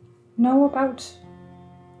know about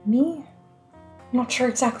me? I'm not sure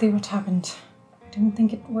exactly what happened. I don't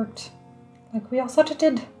think it worked like we all thought it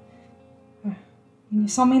did. You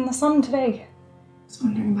saw me in the sun today. I was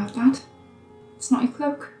wondering about that. It's not your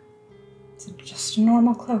cloak. It's just a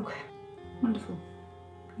normal cloak. Wonderful.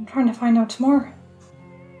 I'm trying to find out more.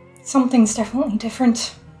 Something's definitely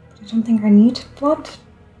different. I don't think I need blood.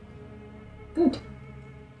 Good.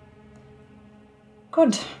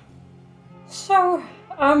 Good. So,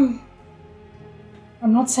 I'm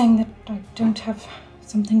not saying that I don't have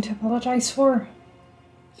something to apologize for.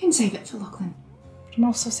 You can save it for Lachlan. But I'm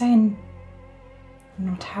also saying I'm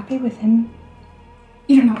not happy with him.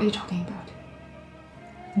 You don't know what you're talking about.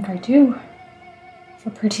 I think I do. I have a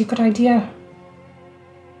pretty good idea.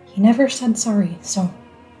 He never said sorry, so...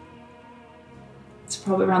 It's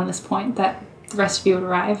probably around this point that the rest of you would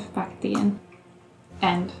arrive back at the inn.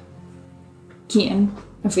 And Kian,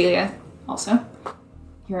 Ophelia, also.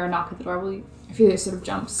 Hear a knock at the door. Ophelia sort of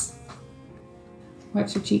jumps.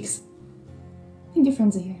 Wipes her cheeks. I think your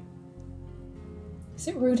friends are here. Is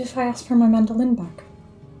it rude if I ask for my mandolin back?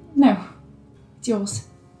 No. It's yours.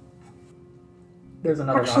 There's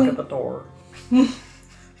another Actually- knock at the door.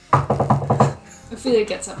 Ophelia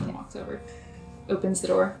gets up and walks over. Opens the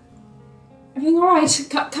door. Everything alright?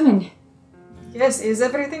 Come in. Yes, is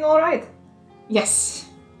everything alright? Yes.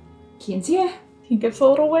 Kian's here. He gives a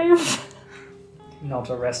little wave. Not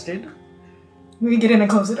arrested. We get in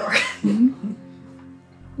and close the door.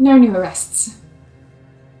 No new arrests.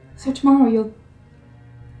 So tomorrow you'll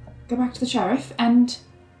go back to the sheriff and...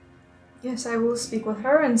 Yes, I will speak with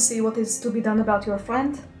her and see what is to be done about your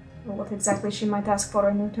friend, or what exactly she might ask for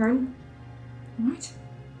in return. Alright.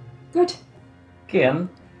 Good. Kian,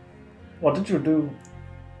 what did you do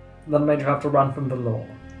that made you have to run from the law?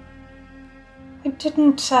 I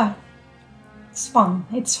didn't, It's fine.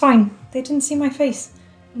 It's fine. They didn't see my face.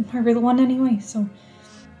 I'm a real one anyway, so...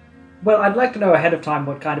 Well, I'd like to know ahead of time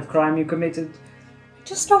what kind of crime you committed. I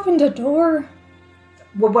just opened a door.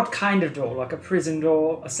 Well, what kind of door? Like a prison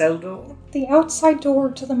door? A cell door? The outside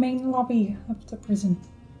door to the main lobby of the prison.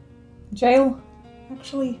 Jail,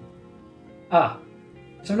 actually. Ah,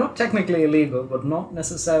 so not technically illegal, but not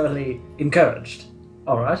necessarily encouraged.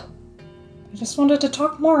 Alright. I just wanted to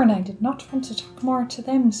talk more, and I did not want to talk more to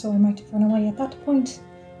them, so I might have run away at that point.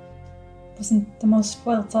 It wasn't the most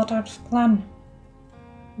well thought out plan.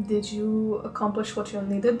 Did you accomplish what you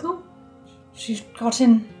needed to? She got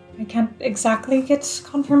in. I can't exactly get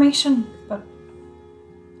confirmation, but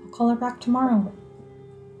I'll call her back tomorrow.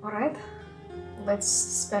 Alright. Let's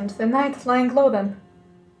spend the night lying low then.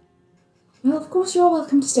 Well, of course you're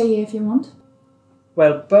welcome to stay here if you want.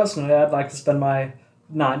 Well, personally, I'd like to spend my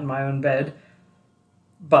night in my own bed.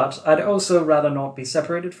 But I'd also rather not be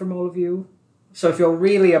separated from all of you. So if you're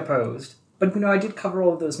really opposed... But, I did cover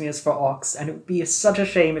all of those meals for Ox, and it would be such a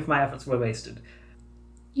shame if my efforts were wasted.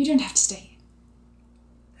 You don't have to stay.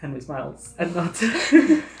 Henry smiles and nods.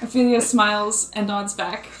 Ophelia smiles and nods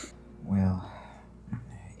back. Well,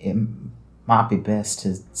 it might be best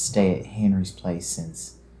to stay at Henry's place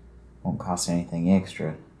since it won't cost anything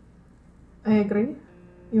extra. I agree.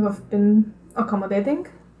 You have been accommodating.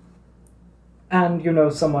 And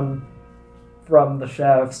someone from the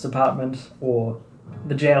sheriff's department or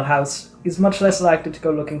the jailhouse is much less likely to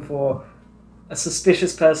go looking for a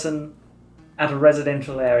suspicious person at a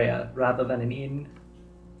residential area rather than an inn.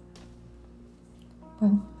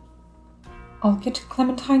 Well, I'll get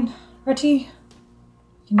Clementine ready.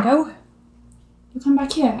 You can go. You'll come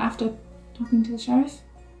back here after talking to the sheriff?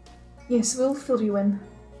 Yes, we'll fill you in.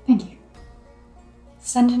 Thank you.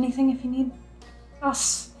 Send anything if you need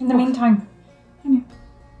us in the meantime. I know.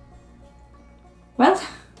 Well,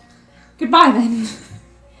 goodbye then.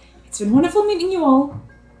 It's been wonderful meeting you all.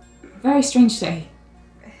 Very strange day.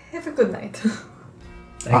 Have a good night.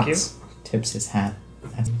 Thank you. Ox tips his hat.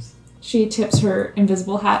 She tips her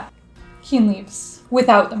invisible hat. Keen leaves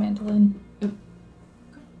without the mandolin.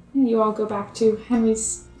 And you all go back to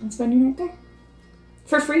Henry's and spend your night there.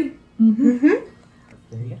 For free.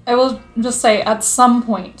 I will just say, at some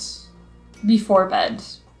point before bed,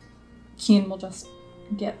 Keen will just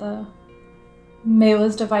get the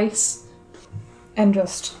Mela's device and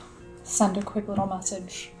just send a quick little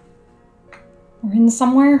message. We're in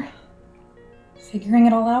somewhere, figuring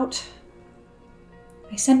it all out.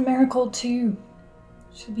 I sent Marigold to you.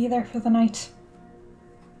 She'll be there for the night.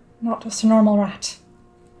 Not just a normal rat.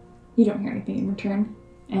 You don't hear anything in return,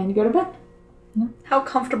 and you go to bed. How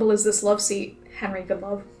comfortable is this love seat, Henry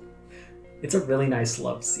Goodlove? It's a really nice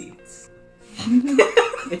love seat.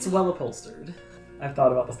 It's well upholstered. I've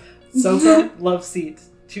thought about this. Sofa, love seat,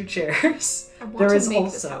 2 chairs. I want There to is make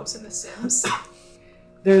this also- house in The Sims.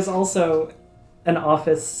 There's also an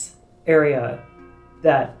office area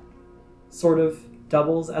that sort of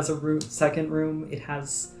doubles as a second room. It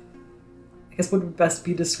has, I guess, what would best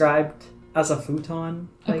be described as a futon.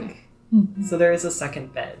 Like, so there is a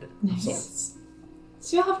second bed. of Nice. sorts.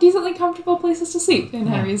 So you'll have decently comfortable places to sleep in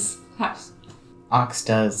Henry's house. Ox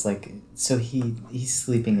does, so he's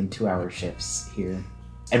sleeping in 2-hour shifts here.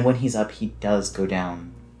 And when he's up, he does go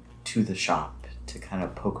down to the shop to kind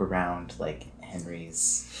of poke around,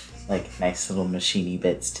 Henry's, nice little machiney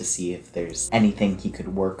bits to see if there's anything he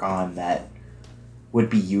could work on that would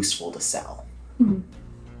be useful to sell. I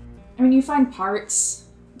mean, you find parts,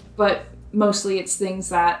 but mostly it's things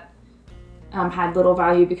that had little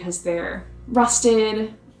value because they're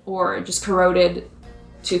rusted or just corroded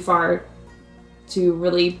too far to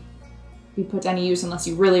really be put to any use unless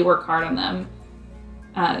you really work hard on them.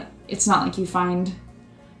 It's not like you find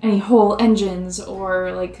any whole engines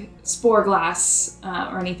or spore glass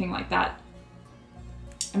or anything like that.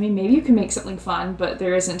 I mean, maybe you can make something fun, but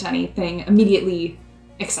there isn't anything immediately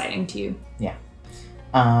exciting to you.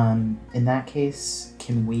 In that case,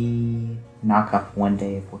 can we knock off 1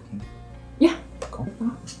 day of working? Yeah. Cool.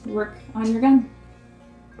 Work on your gun.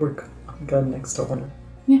 Work on gun next to order.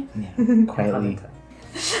 Yeah. Quietly.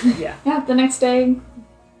 Yeah. Yeah, the next day,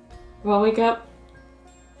 we'll wake up,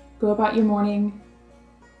 go about your morning,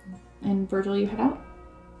 and Virgil, you head out.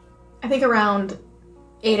 I think around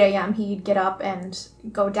 8 a.m. he'd get up and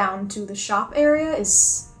go down to the shop area.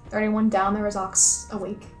 Is there anyone down there? Is Ox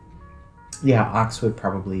awake? Yeah, Ox would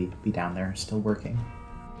probably be down there still working.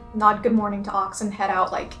 Nod good morning to Ox and head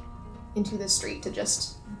out into the street to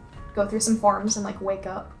just go through some forms and wake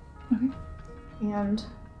up. Okay. And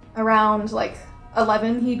around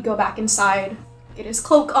 11 he'd go back inside, get his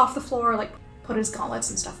cloak off the floor, put his gauntlets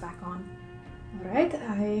and stuff back on. Alright,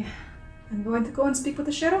 I am going to go and speak with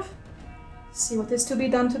the sheriff, see what is to be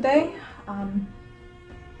done today. I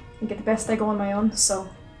think at best I go on my own, so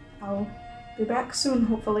I'll be back soon,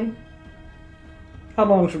 hopefully. How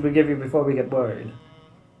long should we give you before we get worried?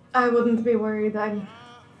 I wouldn't be worried. I'm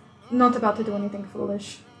not about to do anything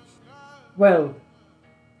foolish. Well,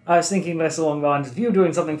 I was thinking less along the lines of you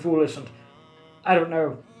doing something foolish and I don't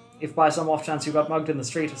know if by some off chance you got mugged in the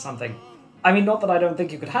street or something. I mean, not that I don't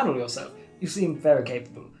think you could handle yourself. You seem very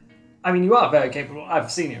capable. I mean, you are very capable. I've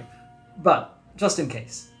seen you. But, just in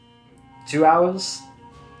case. 2 hours?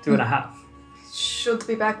 2.5. Should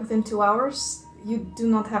be back within 2 hours. You do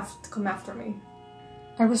not have to come after me.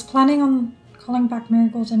 I was planning on calling back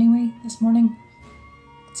Marigold anyway this morning.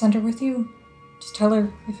 I'd send her with you. Just tell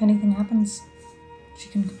her if anything happens. She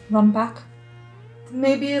can run back. It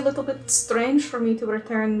may be a little bit strange for me to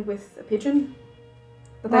return with a pigeon.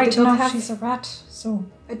 But Right enough, she's a rat, so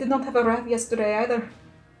I did not have a rat yesterday either.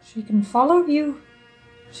 she can follow you.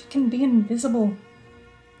 She can be invisible.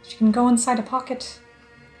 She can go inside a pocket.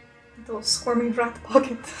 Little squirmy rat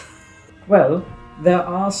pocket. Well, there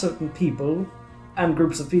are certain people and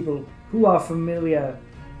groups of people who are familiar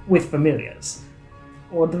with familiars,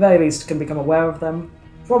 or at the very least can become aware of them.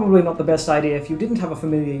 Probably not the best idea if you didn't have a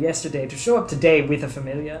familiar yesterday to show up today with a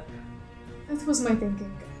familiar. That was my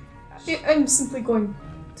thinking. I'm simply going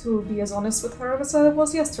to be as honest with her as I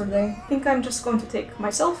was yesterday. I think I'm just going to take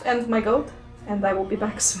myself and my goat, and I will be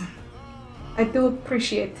back soon. I do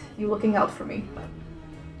appreciate you looking out for me.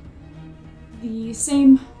 The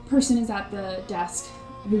same person is at the desk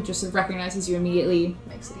who just sort of recognizes you immediately.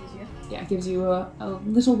 Makes it easier. Yeah, gives you a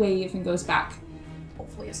little wave and goes back.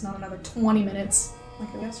 Hopefully it's not another 20 minutes like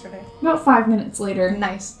yesterday. About 5 minutes later,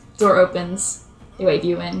 Nice. door opens. They wave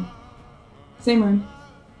you in. Same room.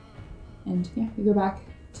 And yeah, you go back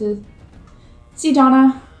to see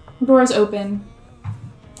Donna. The door is open.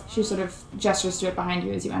 She sort of gestures to it behind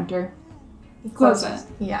you as you enter. He Close closes.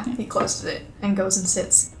 Yeah, he closes it and goes and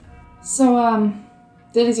sits. So,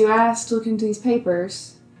 did as you asked, look into these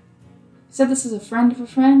papers. You said this is a friend of a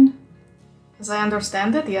friend? As I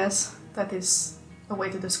understand it, yes. That is a way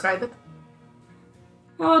to describe it.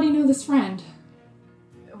 How well do you know this friend?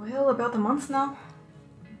 Well, about a month now.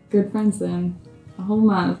 Good friends then. A whole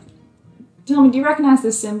month. Tell me, do you recognize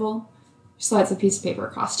this symbol? She slides a piece of paper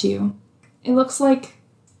across to you. It looks like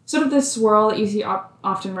sort of this swirl that you see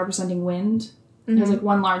often representing wind. There's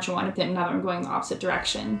one large one and then another one going the opposite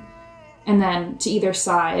direction. And then to either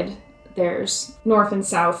side, there's north and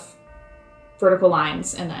south vertical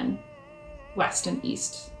lines, and then west and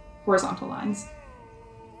east horizontal lines.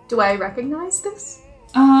 Do I recognize this?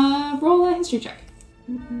 Roll a history check.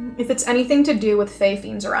 If it's anything to do with Fey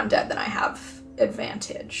Fiends or Undead, then I have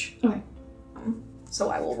advantage. Okay. So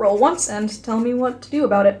I will roll once and tell me what to do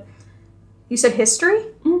about it. You said history?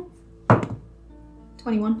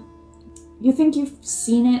 21. You think you've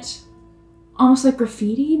seen it almost like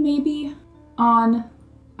graffiti, maybe, on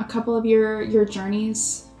a couple of your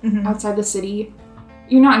journeys outside the city.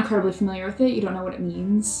 You're not incredibly familiar with it, you don't know what it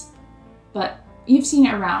means, but you've seen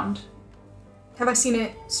it around. Have I seen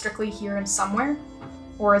it strictly here and somewhere?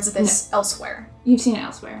 Or is this elsewhere? You've seen it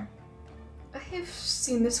elsewhere. I have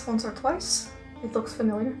seen this once or twice. It looks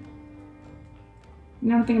familiar. You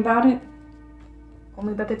know anything about it?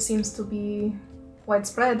 Only that it seems to be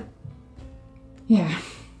widespread. Yeah.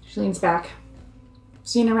 She leans back.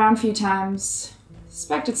 Seen it around a few times.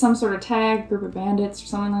 Suspect it's some sort of tag, group of bandits or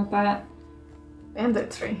something like that.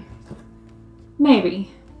 Banditry.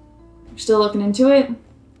 Maybe. We're still looking into it.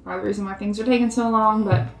 Probably the reason why things are taking so long,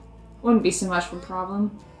 but wouldn't be so much of a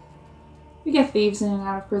problem. We get thieves in and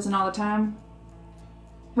out of prison all the time.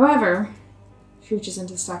 However, she reaches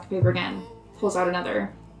into the stack of paper again, pulls out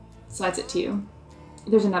another, slides it to you.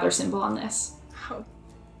 There's another symbol on this. Oh,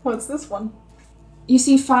 what's this one? You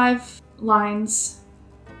see 5 lines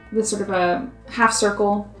with sort of a half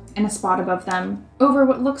circle and a spot above them over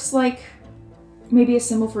what looks like maybe a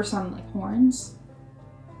symbol for some like horns.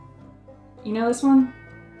 You know this one?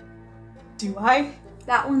 Do I?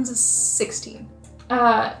 That one's a 16.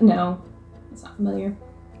 No. It's not familiar.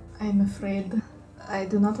 I'm afraid I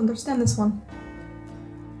do not understand this one.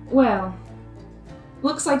 Well,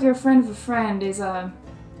 looks like your friend of a friend is, come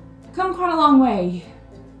quite a long way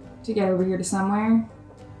to get over here to somewhere.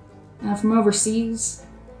 From overseas.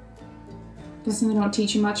 Guessing they don't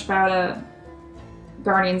teach you much about,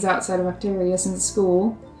 guardians outside of Octarius in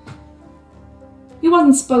school. He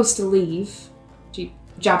wasn't supposed to leave. She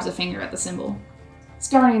jabs a finger at the symbol. His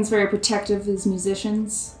guardian's very protective of his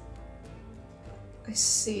musicians. I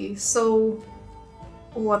see. So,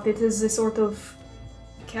 what, it is a sort of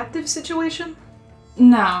captive situation?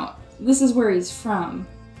 No, this is where he's from.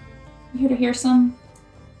 You here to hear some?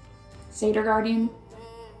 Satyr Guardian?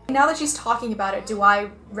 Now that she's talking about it, do I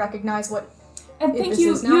recognize what I think this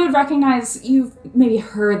you is now? would recognize, you've maybe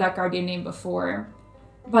heard that Guardian name before.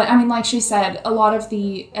 But, I mean, like she said, a lot of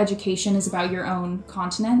the education is about your own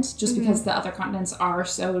continent, just because the other continents are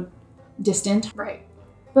so distant. Right.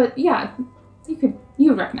 But, yeah, you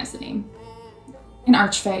would recognize the name. An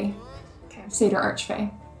Archfey. Okay. Satyr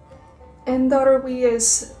Archfey. And are we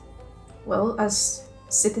as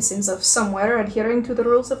citizens of somewhere adhering to the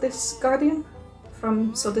rules of this guardian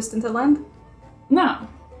from so distant a land? No.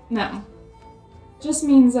 Just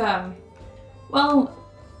means, well,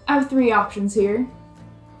 I have 3 options here.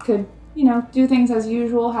 Could, do things as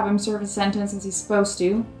usual, have him serve his sentence as he's supposed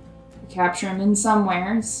to, capture him in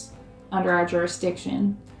somewheres under our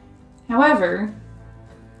jurisdiction. However,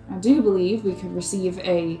 I do believe we could receive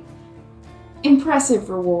a impressive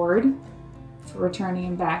reward for returning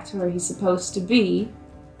him back to where he's supposed to be.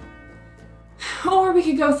 Or we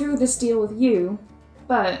could go through this deal with you,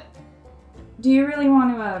 but do you really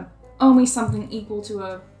want to owe me something equal to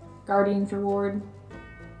a guardian's reward?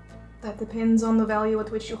 That depends on the value at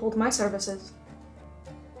which you hold my services.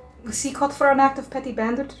 Was he caught for an act of petty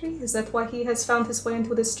banditry? Is that why he has found his way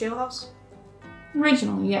into this jailhouse?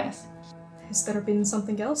 Originally, yes. Has there been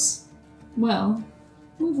something else? Well,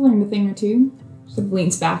 we've learned a thing or two. She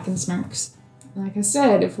leans back and smirks. Like I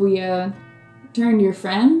said, if we return to your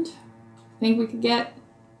friend, I think we could get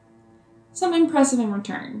something impressive in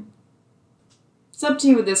return. It's up to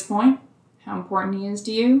you at this point, how important he is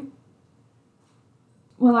to you.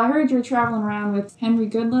 Well, I heard you're traveling around with Henry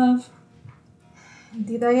Goodlove.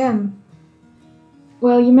 Indeed I am.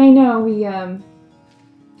 Well, you may know we kind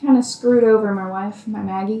of screwed over my wife, my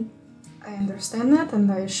Maggie. I understand that,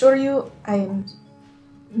 and I assure you, I am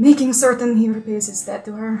making certain he repays his debt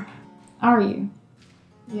to her. Are you?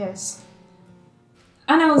 Yes.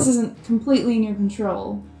 I know this isn't completely in your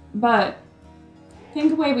control, but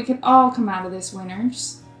think a way we could all come out of this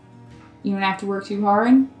winners. You don't have to work too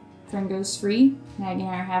hard. Friend goes free. Maggie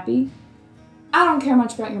and I are happy. I don't care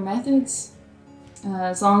much about your methods.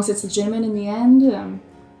 As long as it's legitimate in the end.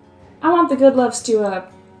 I want the Goodloves to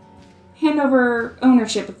hand over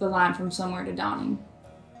ownership of the line from somewhere to Dawning.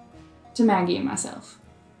 To Maggie and myself.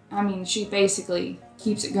 I mean, she basically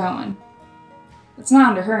keeps it going. It's not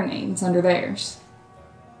under her name, it's under theirs.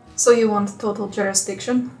 So you want total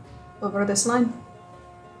jurisdiction over this line?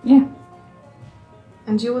 Yeah.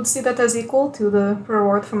 And you would see that as equal to the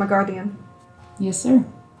reward from a guardian. Yes, sir.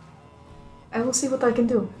 I will see what I can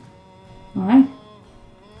do. All right.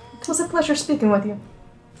 It was a pleasure speaking with you.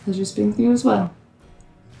 Pleasure speaking with you as well.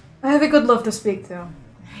 I have a good love to speak to.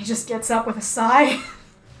 He just gets up with a sigh.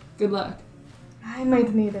 Good luck. I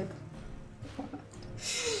might need it.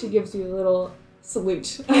 She gives you a little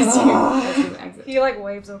salute as you exit. He like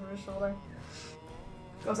waves over his shoulder.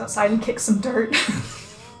 Goes outside and kicks some dirt.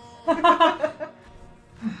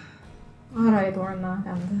 Alright, Orna,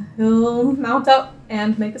 and he'll mount up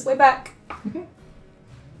and make his way back. Okay.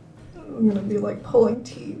 I'm gonna be like pulling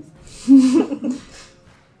teeth.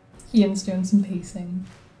 Ian's doing some pacing.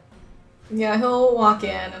 Yeah, he'll walk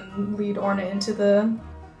in and lead Orna into the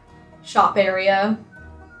shop area.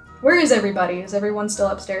 Where is everybody? Is everyone still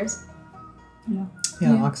upstairs? Yeah,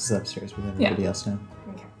 Yeah. Ox is upstairs with everybody else now.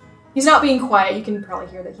 Okay. He's not being quiet. You can probably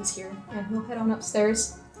hear that he's here. And he'll head on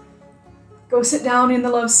upstairs. Go sit down in the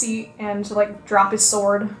love seat and like drop his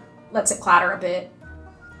sword. Lets it clatter a bit.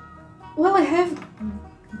 Well, I have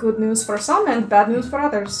good news for some and bad news for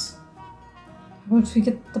others. How about we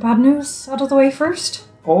get the bad news out of the way first?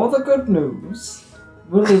 Or the good news.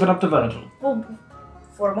 We'll leave it up to Virgil. Well,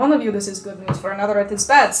 for one of you this is good news, for another it is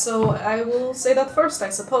bad, so I will say that first, I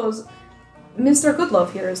suppose. Mr.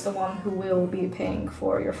 Goodlove here is the one who will be paying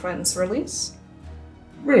for your friend's release.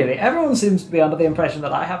 Really, everyone seems to be under the impression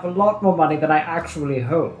that I have a lot more money than I actually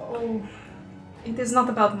hold. Oh, it is not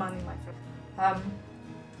about money, my friend.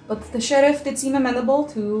 But the sheriff did seem amenable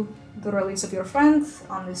to the release of your friend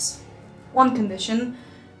on this one condition.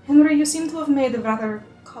 Henry, you seem to have made a rather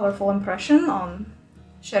colorful impression on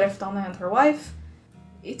Sheriff Donna and her wife.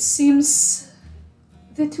 It seems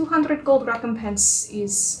the 200 gold recompense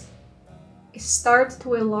is a start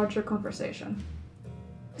to a larger conversation.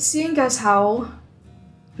 Seeing as how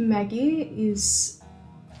Maggie is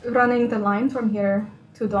running the line from here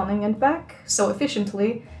to Donning and back so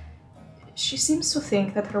efficiently, she seems to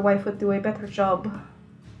think that her wife would do a better job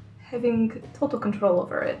having total control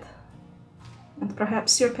over it. And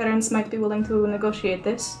perhaps your parents might be willing to negotiate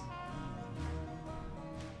this.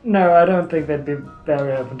 No, I don't think they'd be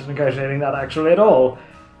very open to negotiating that actually at all.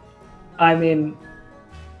 I mean,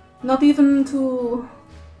 Not even to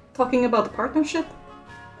talking about partnership?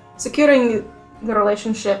 Securing the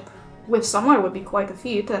relationship with someone would be quite a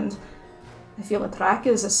feat, and I feel a track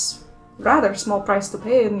is a rather small price to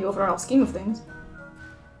pay in the overall scheme of things.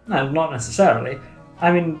 no, not necessarily.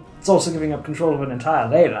 I mean, it's also giving up control of an entire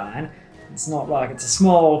ley line. It's not like it's a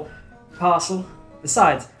small parcel.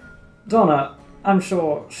 Besides, Donna, I'm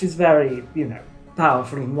sure she's very,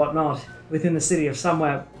 powerful and whatnot within the city of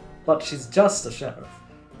somewhere, but she's just a sheriff.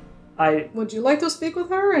 Would you like to speak with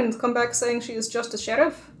her and come back saying she is just a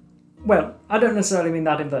sheriff? Well, I don't necessarily mean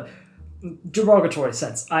that in the derogatory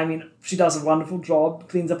sense. I mean, she does a wonderful job,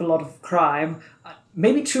 cleans up a lot of crime.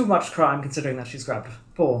 Maybe too much crime, considering that she's grabbed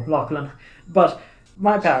poor Lachlan. But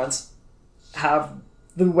my parents have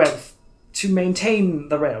the wealth to maintain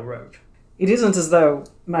the railroad. It isn't as though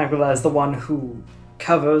Magdala is the one who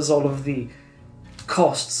covers all of the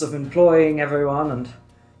costs of employing everyone, and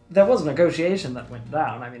there was a negotiation that went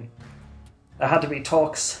down. I mean, there had to be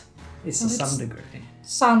talks, at least to Well, some degree.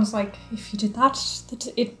 Sounds like if you did that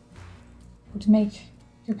it would make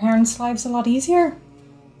your parents' lives a lot easier.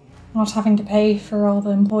 Not having to pay for all the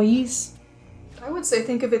employees. I would say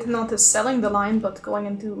think of it not as selling the line, but going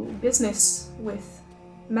into business with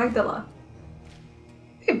Magdala.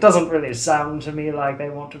 It doesn't really sound to me like they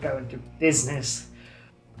want to go into business.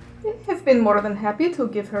 They have been more than happy to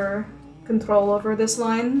give her control over this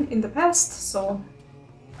line in the past, so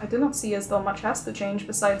I do not see as though much has to change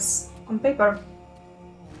besides on paper.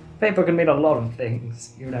 Paper can mean a lot of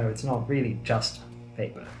things. It's not really just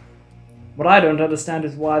paper. What I don't understand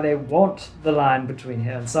is why they want the line between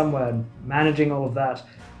here and somewhere, and managing all of that,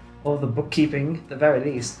 all the bookkeeping, at the very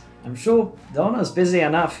least. I'm sure Donna's busy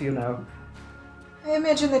enough, I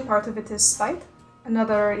imagine that part of it is spite,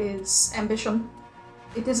 another is ambition.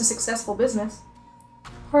 It is a successful business.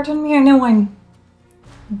 Pardon me, I know I'm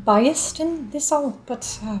biased in this all,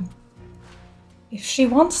 but if she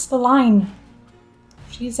wants the line,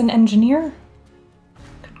 she's an engineer,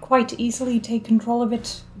 could quite easily take control of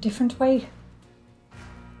it a different way.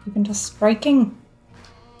 Even just striking,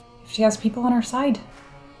 if she has people on her side.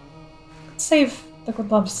 Could save the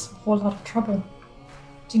Goodloves a whole lot of trouble.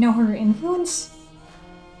 Do you know her influence?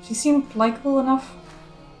 She seemed likable enough.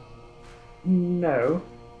 No,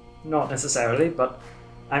 not necessarily, but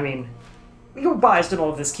I mean, you're biased in all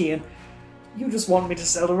of this, Kian. You just want me to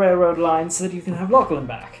sell the railroad line so that you can have Lachlan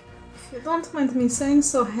back. If you don't mind me saying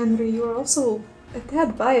so, Henry, you are also a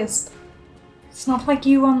tad biased. It's not like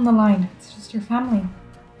you on the line, it's just your family.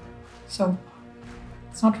 So,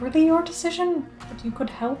 it's not really your decision, but you could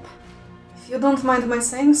help. If you don't mind my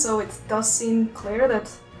saying so, it does seem clear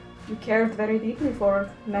that you cared very deeply for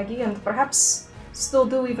Maggie and perhaps still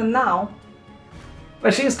do even now.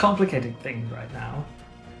 But she is complicating things right now.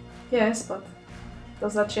 Yes, but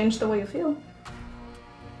does that change the way you feel?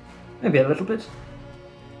 Maybe a little bit.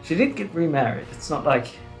 She did get remarried. It's not like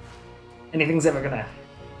anything's ever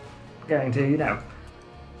going to, you know.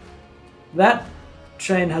 That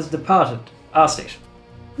train has departed our station.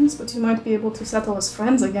 Yes, but you might be able to settle as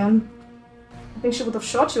friends again. I think she would have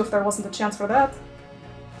shot you if there wasn't a chance for that.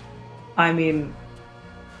 I mean,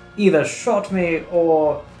 either shot me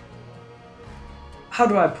or... How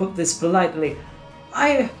do I put this politely?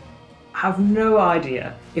 I have no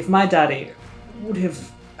idea if my daddy would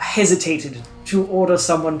have hesitated to order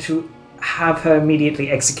someone to have her immediately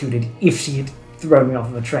executed if she had thrown me off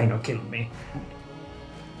of a train or killed me.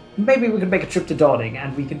 Maybe we could make a trip to Dawning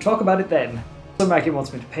and we can talk about it then. So Maggie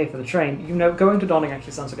wants me to pay for the train. You know, going to Dawning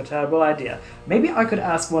actually sounds like a terrible idea. Maybe I could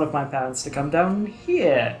ask one of my parents to come down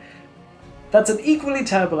here. That's an equally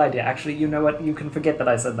terrible idea. Actually, you know what? You can forget that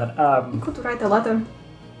I said that. You could write a letter.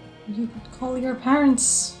 You could call your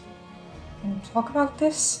parents and talk about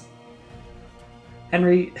this.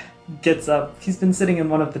 Henry gets up. He's been sitting in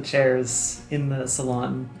one of the chairs in the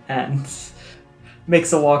salon and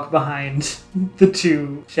makes a walk behind the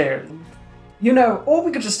two chairs. You know, or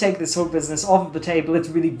we could just take this whole business off of the table. It's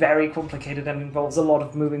really very complicated and involves a lot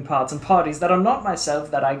of moving parts and parties that are not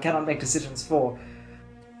myself, that I cannot make decisions for.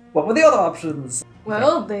 What were the other options?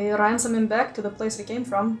 Well, they ransom him back to the place he came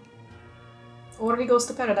from. Or he goes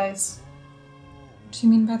to paradise. What do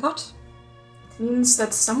you mean by that? It means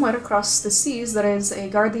that somewhere across the seas there is a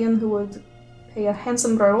guardian who would pay a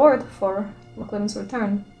handsome reward for Lachlan's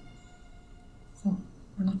return. Well,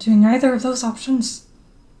 we're not doing either of those options.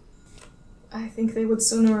 I think they would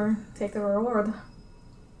sooner take the reward.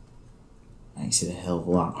 Makes it a hell of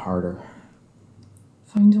a lot harder.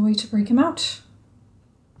 Find a way to break him out.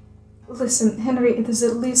 Listen, Henry, it is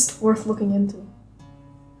at least worth looking into.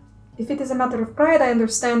 If it is a matter of pride, I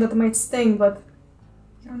understand that it might sting, but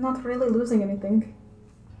you're not really losing anything.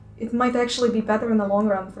 It might actually be better in the long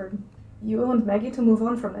run for you and Maggie to move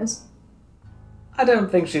on from this. I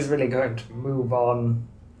don't think she's really going to move on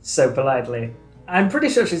so politely. I'm pretty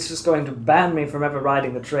sure she's just going to ban me from ever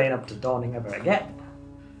riding the train up to Dawning ever again.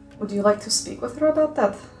 Would you like to speak with her about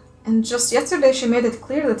that? And just yesterday she made it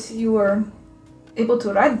clear that you were able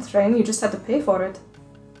to ride the train, you just had to pay for it.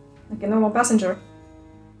 Like a normal passenger.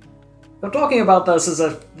 Though talking about this as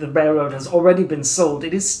if the railroad has already been sold,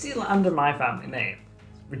 it is still under my family name.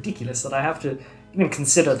 It's ridiculous that I have to even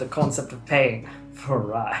consider the concept of paying for a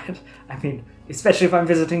ride. I mean, especially if I'm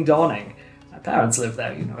visiting Dawning. My parents live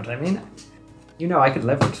there, you know what I mean? You know, I could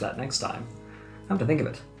leverage that next time. Come to think of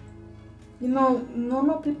it. You know,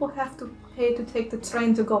 normal people have to pay to take the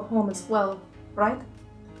train to go home as well, right?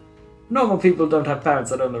 Normal people don't have parents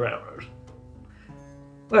that own the railroad.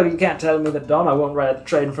 Well, you can't tell me that Donna won't ride the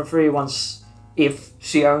train for free if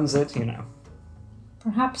she owns it, you know.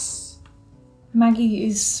 Perhaps Maggie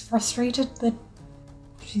is frustrated that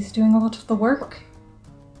she's doing a lot of the work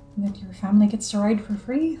and that your family gets to ride for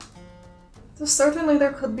free. So certainly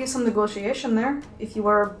there could be some negotiation there. If you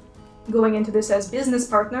were going into this as business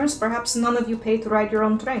partners, perhaps none of you pay to ride your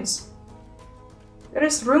own trains. There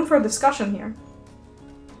is room for discussion here.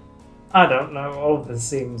 I don't know, all of this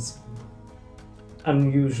seems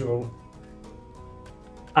unusual.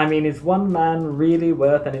 I mean, is one man really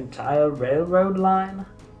worth an entire railroad line?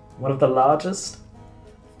 One of the largest?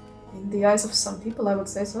 In the eyes of some people, I would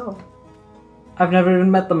say so. I've never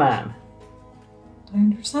even met the man. I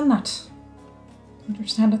understand that. I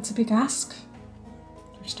understand it's a big ask.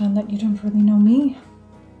 I understand that you don't really know me.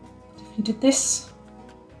 But if you did this,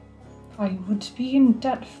 I would be in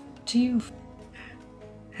debt to you.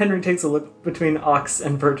 Henry takes a look between Ox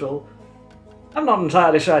and Virgil. I'm not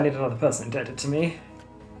entirely sure I need another person indebted to me.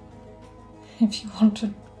 If you want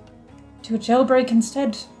to do a jailbreak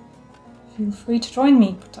instead, feel free to join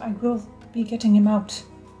me, but I will be getting him out.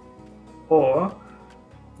 Or,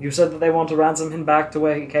 you said that they want to ransom him back to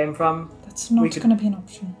where he came from? That's not going to be an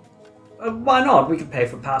option. Why not? We could pay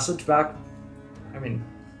for passage back. I mean...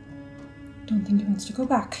 I don't think he wants to go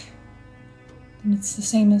back. Then it's the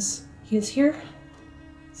same as he is here,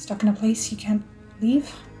 stuck in a place he can't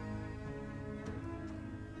leave.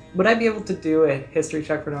 Would I be able to do a history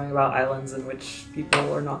check for knowing about islands in which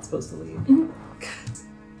people are not supposed to leave? Mm-hmm.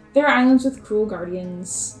 There are islands with cruel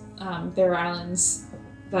guardians. There are islands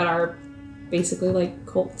that are basically like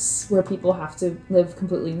cults where people have to live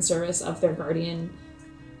completely in service of their guardian.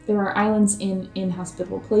 there are islands in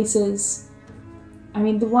inhospitable places. I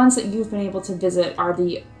mean, the ones that you've been able to visit are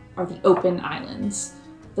the open islands.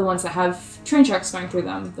 The ones that have train tracks going through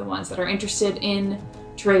them, the ones that are interested in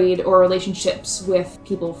trade or relationships with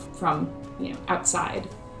people from, outside.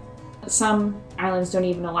 Some islands don't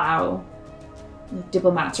even allow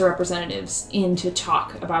diplomats or representatives in to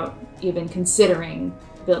talk about even considering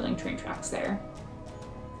building train tracks there.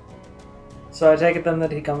 So I take it then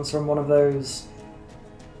that he comes from one of those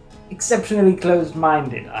exceptionally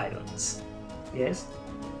closed-minded islands. Yes?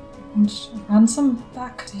 And ransom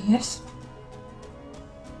back to it.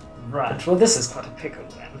 Right, well this is quite a pickle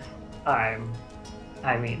then.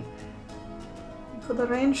 I mean... You could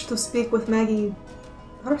arrange to speak with Maggie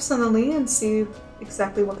personally and see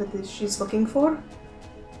exactly what it is she's looking for,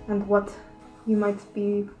 and what you might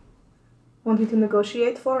be wanting to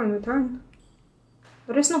negotiate for in return.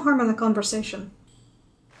 There is no harm in the conversation.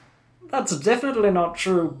 That's definitely not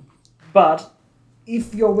true, but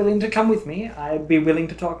if you're willing to come with me, I'd be willing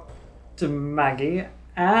to talk to Maggie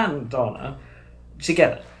and Donna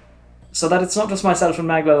together, so that it's not just myself and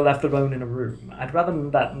Magla left alone in a room. I'd rather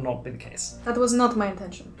that not be the case. That was not my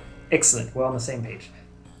intention. Excellent, we're on the same page.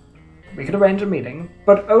 We could arrange a meeting,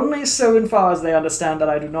 but only so in far as they understand that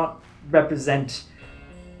I do not represent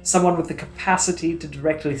someone with the capacity to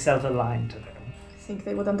directly self-align to them. I think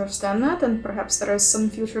they would understand that, and perhaps there is some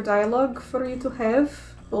future dialogue for you to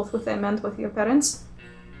have, both with them and with your parents.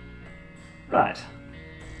 Right.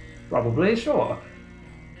 Probably, sure.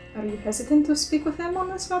 Are you hesitant to speak with them on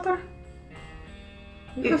this matter?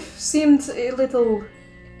 You have seemed a little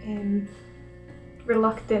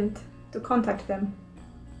reluctant to contact them.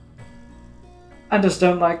 I just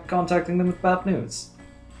don't like contacting them with bad news.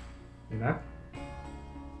 You know?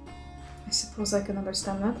 I suppose I can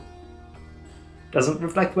understand that. Doesn't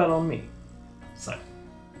reflect well on me. So.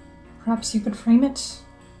 Perhaps you could frame it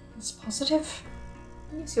as positive?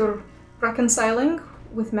 Yes, you're reconciling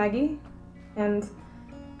with Maggie, and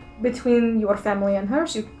between your family and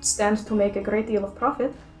hers, you stand to make a great deal of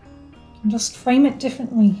profit. Just frame it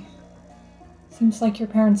differently. Seems like your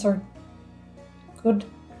parents are good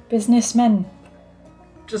businessmen.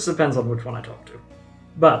 Just depends on which one I talk to.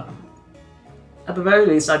 But, at the very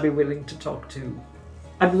least, I'd be willing to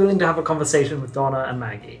have a conversation with Donna and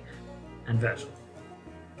Maggie and Virgil.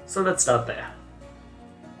 So let's start there.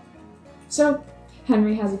 So,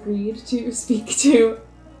 Henry has agreed to speak to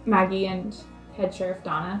Maggie and Head Sheriff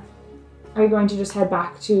Donna. Are you going to just head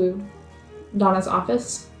back to Donna's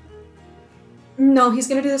office? No, he's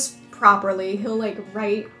gonna do this properly. He'll,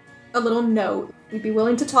 write a little note. We'd be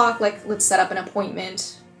willing to talk, let's set up an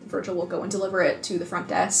appointment. Virgil will go and deliver it to the front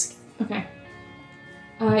desk. Okay.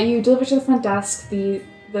 You deliver to the front desk. The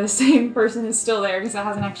same person is still there because it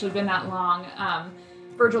hasn't actually been that long.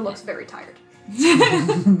 Virgil looks very tired.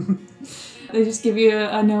 They just give you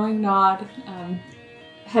a knowing nod,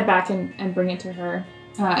 head back and bring it to her.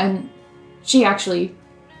 And she actually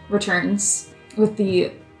returns with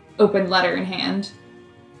the open letter in hand.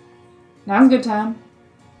 Now's a good time.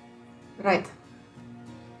 Right.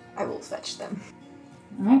 I will fetch them.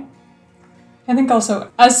 Alright. I think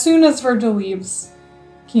also, as soon as Virgil leaves,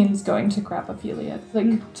 Keen's going to grab Ophelia,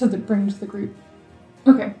 bring to the group.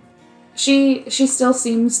 Okay. She still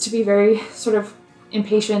seems to be very sort of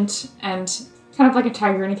impatient and kind of like a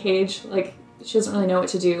tiger in a cage. She doesn't really know what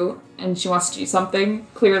to do, and she wants to do something,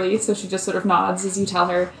 clearly, so she just sort of nods as you tell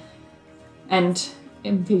her, and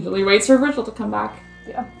impatiently waits for Virgil to come back.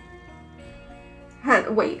 Yeah.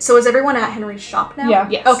 Wait, so is everyone at Henry's shop now? Yeah.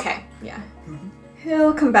 Yes. Okay, yeah. Mm-hmm.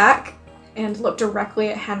 He'll come back and look directly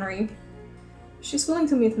at Henry. She's willing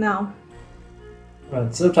to meet now.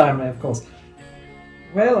 Right, so timely, of course.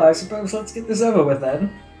 Well, I suppose let's get this over with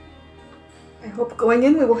then. I hope going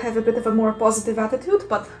in we will have a bit of a more positive attitude,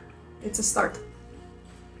 but it's a start.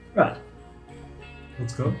 Right.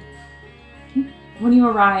 Let's go. When you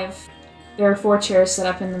arrive, there are 4 chairs set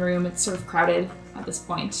up in the room. It's sort of crowded at this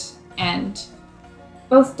point, and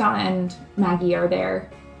both Donna and Maggie are there,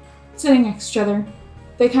 sitting next to each other.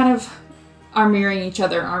 They kind of are mirroring each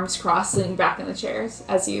other, arms crossed, sitting back in the chairs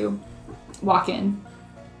as you walk in.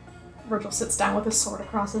 Virgil sits down with his sword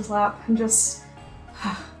across his lap and just...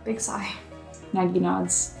 big sigh. Maggie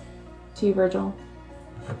nods to you, Virgil.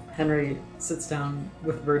 Henry sits down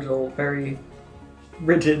with Virgil, very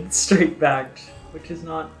rigid, straight-backed, which is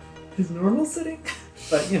not his normal sitting,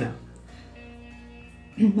 but you know.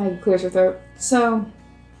 Maggie clears her throat. So,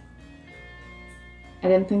 I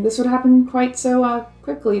didn't think this would happen quite so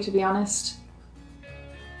quickly, to be honest.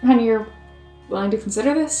 And you're willing to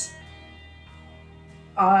consider this?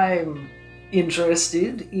 I'm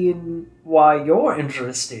interested in why you're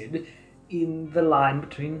interested in the line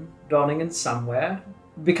between Dawning and Somewhere,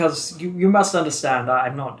 because you must understand,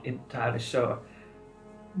 I'm not entirely sure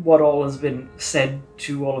what all has been said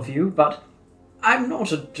to all of you, but I'm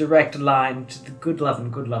not a direct line to the Goodlove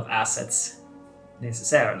and Goodlove assets,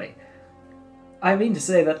 necessarily. I mean to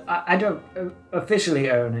say that I don't officially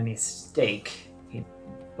own any stake in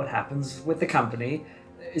what happens with the company,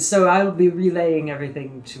 so I'll be relaying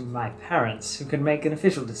everything to my parents, who can make an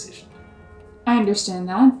official decision. I understand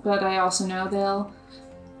that, but I also know they'll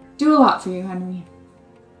do a lot for you, Henry.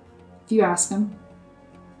 If you ask them.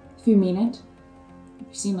 If you mean it. If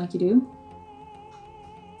you seem like you do.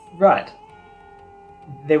 Right.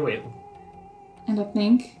 They will. And I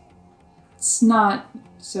think it's not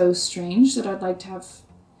so strange that I'd like to have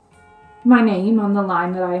my name on the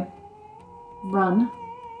line that I run.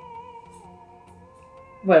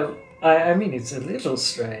 Well, I mean, it's a little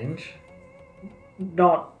strange.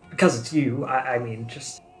 Not because it's you, I mean,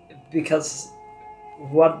 just because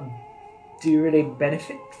what do you really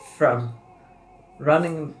benefit from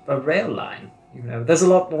running a rail line? You know, there's a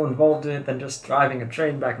lot more involved in it than just driving a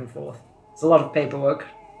train back and forth. There's a lot of paperwork,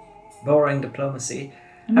 boring diplomacy.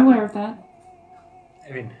 I'm aware of that.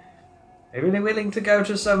 I mean, are you really willing to go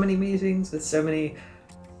to so many meetings with so many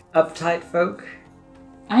uptight folk?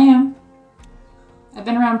 I am. I've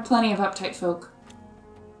been around plenty of uptight folk.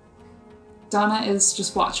 Donna is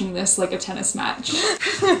just watching this like a tennis match.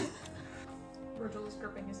 Virgil is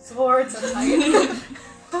gripping his sword so tight.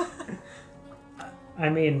 I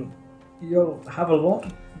mean, you'll have a lot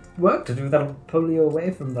of work to do that'll pull you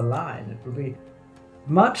away from the line. It will be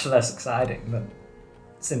much less exciting than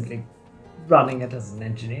simply running it as an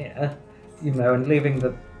engineer, you know, and leaving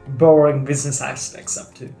the boring business aspects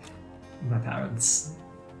up to my parents.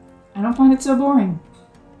 I don't find it so boring.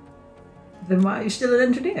 Then why are you still an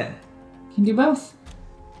engineer? Can do both.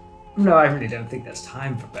 No, I really don't think there's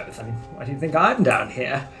time for both. I mean, why do you think I'm down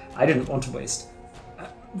here? I didn't want to waste...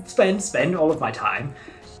 spend all of my time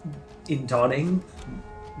in Dawning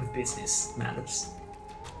with business matters.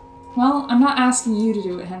 Well, I'm not asking you to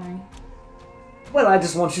do it, Henry. Well, I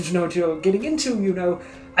just want you to know what you're getting into, you know.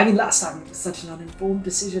 I mean, last time it was such an uninformed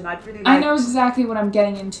decision. I'd really like... I know exactly what I'm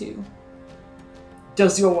getting into.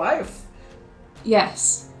 Does your wife?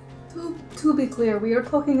 Yes. To be clear, we are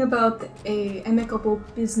talking about a amicable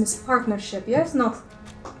business partnership, yes? Not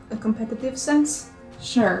a competitive sense?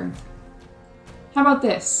 Sure. How about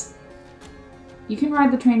this? You can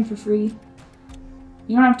ride the train for free.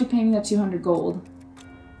 You don't have to pay me that 200 gold.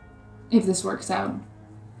 If this works out.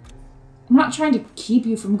 I'm not trying to keep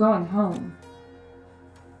you from going home.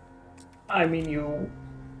 I mean, you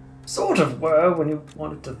sort of were when you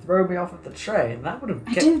wanted to throw me off of the train. That would have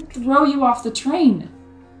I didn't throw you off the train.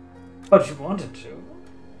 But you wanted to.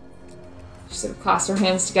 She sort of clasps her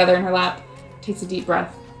hands together in her lap, takes a deep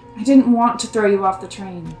breath. I didn't want to throw you off the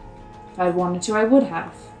train. If I wanted to, I would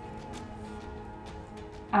have.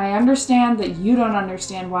 I understand that you don't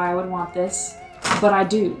understand why I would want this, but I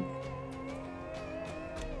do.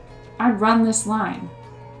 I run this line.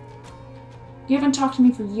 You haven't talked to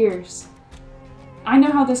me for years. I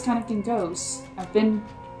know how this kind of thing goes. I've been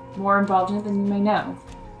more involved in it than you may know.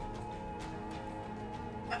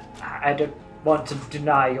 I don't want to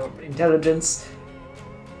deny your intelligence.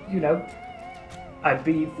 You know, I'd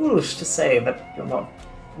be foolish to say that you're not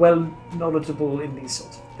well knowledgeable in these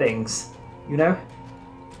sorts of things, you know?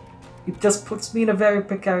 It just puts me in a very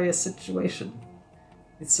precarious situation.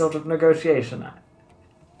 This sort of negotiation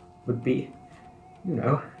would be, you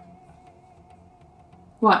know...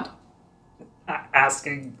 What?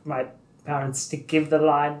 Asking my parents to give the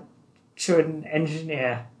line to an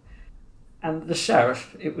engineer and the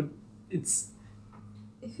sheriff. It's...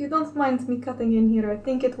 If you don't mind me cutting in here, I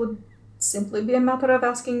think it would simply be a matter of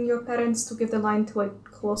asking your parents to give the line to a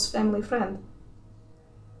close family friend.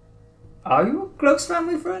 Are you a close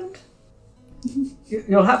family friend?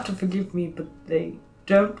 You'll have to forgive me, but they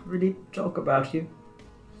don't really talk about you.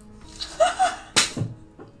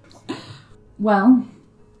 Well,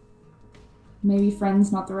 maybe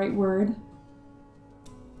friend's not the right word.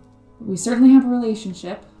 But we certainly have a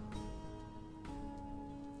relationship.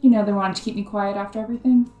 You know, they wanted to keep me quiet after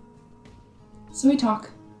everything. So we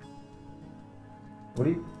talk. What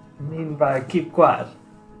do you mean by keep quiet?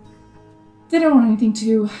 They don't want anything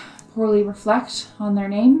to poorly reflect on their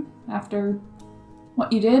name after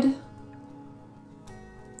what you did.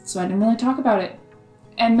 So I didn't really talk about it.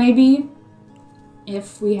 And maybe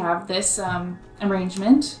if we have this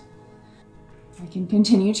arrangement, I can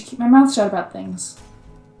continue to keep my mouth shut about things.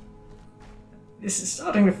 This is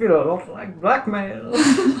starting to feel a lot like blackmail.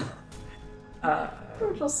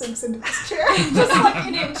 Virgil sinks into his chair. Just like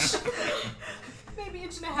an inch. Maybe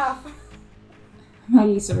inch and a half.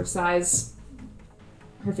 Maggie sort of sighs.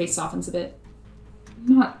 Her face softens a bit.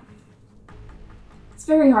 It's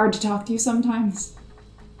very hard to talk to you sometimes.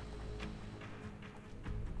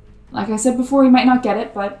 Like I said before, you might not get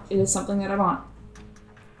it, but it is something that I want.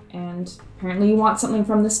 And apparently you want something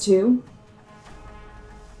from this too.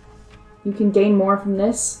 You can gain more from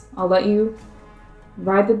this. I'll let you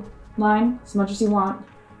ride the line as much as you want.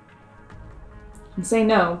 You can say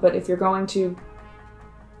no, but if you're going to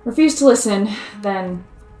refuse to listen, then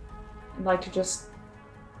I'd like to just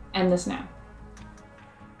end this now.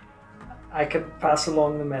 I can pass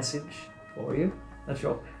along the message for you that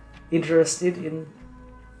you're interested in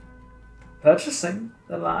purchasing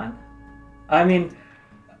the line. I mean,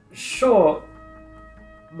 sure,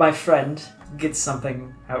 my friend gets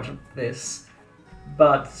something out of this,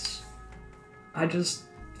 but I just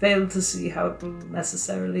fail to see how it will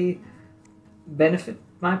necessarily benefit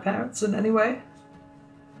my parents in any way.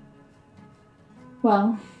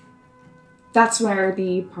 Well, that's where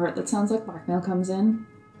the part that sounds like blackmail comes in.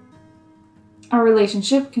 Our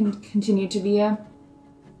relationship can continue to be a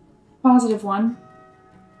positive one,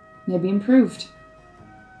 maybe improved.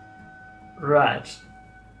 Right.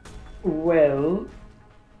 Well,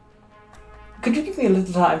 could you give me a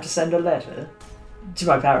little time to send a letter to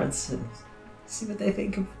my parents and see what they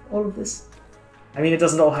think of all of this? I mean, it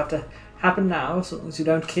doesn't all have to happen now, as long as you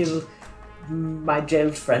don't kill my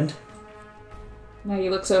jailed friend. Maggie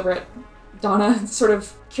looks over at Donna sort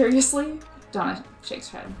of curiously. Donna shakes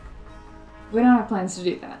her head. We don't have plans to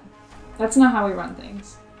do that. That's not how we run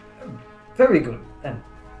things. Very good. Then,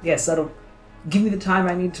 yes, that'll give me the time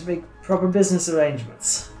I need to make proper business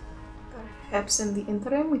arrangements. Perhaps in the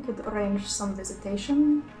interim we could arrange some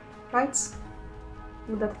visitation rights.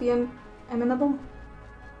 Would that be amenable?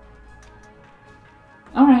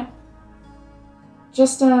 Alright.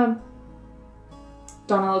 Just, Donna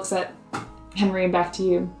looks at Henry and back to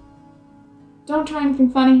you. Don't try anything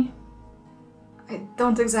funny. I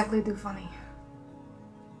don't exactly do funny.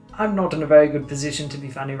 I'm not in a very good position to be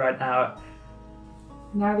funny right now.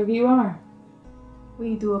 Neither of you are.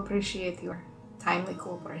 We do appreciate your timely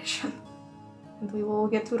cooperation. And we will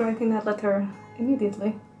get to writing that letter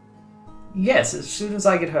immediately. Yes, as soon as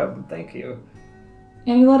I get home, thank you.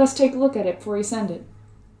 And you let us take a look at it before you send it.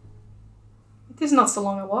 It is not so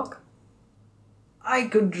long a walk. I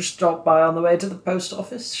could just stop by on the way to the post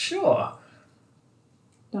office, sure.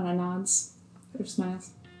 Donna nods. Sort of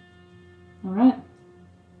smiles. Alright.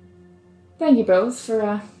 Thank you both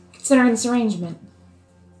for considering this arrangement.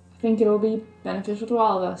 I think it'll be beneficial to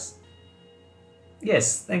all of us.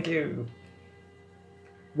 Yes, thank you.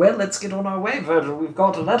 Well, let's get on our way, Virgil. We've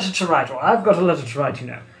got a letter to write, or I've got a letter to write, you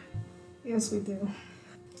know. Yes, we do.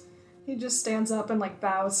 He just stands up and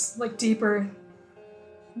bows deeper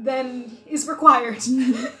than is required.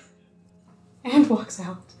 And walks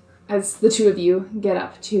out. As the two of you get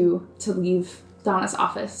up to leave Donna's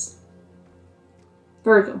office.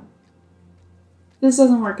 Virgil. If this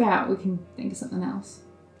doesn't work out, we can think of something else.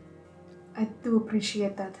 I do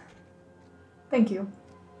appreciate that. Thank you.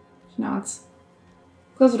 She nods.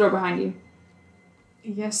 Close the door behind you.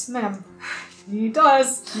 Yes, ma'am. He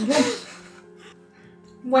does.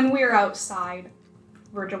 When we're outside,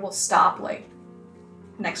 Virgil will stop,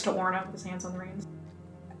 next to Orna with his hands on the reins.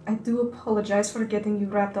 I do apologize for getting you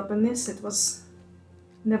wrapped up in this. It was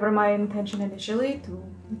never my intention initially to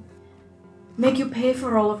make you pay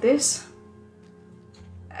for all of this.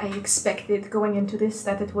 I expected going into this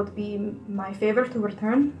that it would be my favor to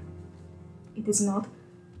return. It is not.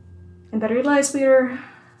 And I realize we're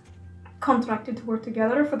contracted to work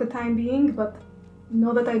together for the time being, but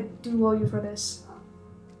know that I do owe you for this.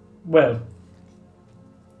 Well,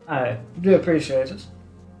 I do appreciate it.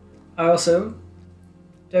 I also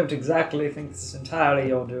don't exactly think this is entirely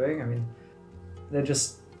your doing. I mean, they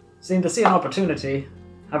just seem to see an opportunity,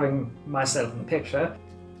 having myself in the picture.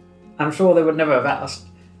 I'm sure they would never have asked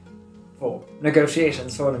for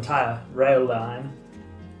negotiations for an entire rail line.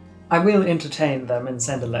 I will entertain them and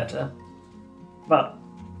send a letter, but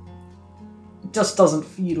it just doesn't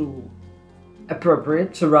feel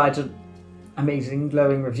appropriate to write an amazing,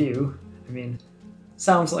 glowing review. I mean,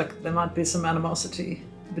 sounds like there might be some animosity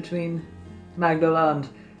between Magdala and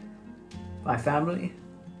my family.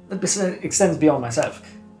 That extends beyond myself.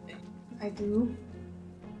 I do.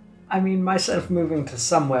 I mean, myself moving to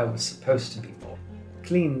somewhere was supposed to be more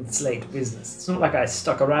clean slate business. It's not like I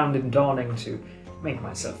stuck around in Dawning to make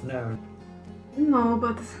myself known. No,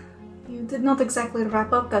 but you did not exactly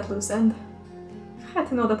wrap up that loose end. You had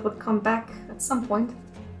to know that would come back at some point.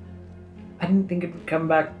 I didn't think it would come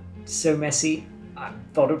back so messy. I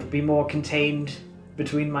thought it would be more contained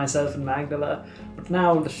between myself and Magdala, but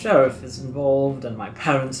now the sheriff is involved, and my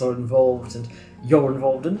parents are involved, and you're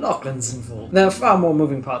involved, and Lachlan's involved. There are far more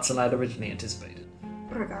moving parts than I'd originally anticipated.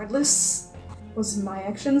 Regardless, it was my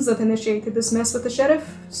actions that initiated this mess with the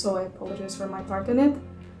sheriff, so I apologize for my part in it.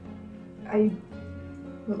 I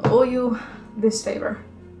will owe you this favor.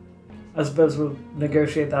 I suppose we'll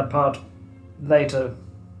negotiate that part later,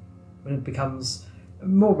 when it becomes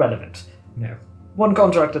more relevant. One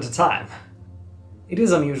contract at a time. It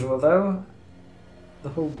is unusual, though, the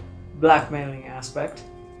whole blackmailing aspect.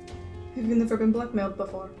 Have you never been blackmailed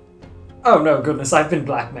before? Oh no, goodness, I've been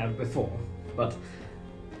blackmailed before, but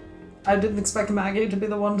I didn't expect Maggie to be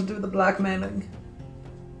the one to do the blackmailing.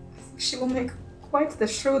 She will make quite the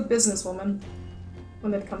shrewd businesswoman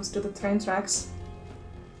when it comes to the train tracks.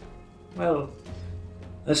 Well,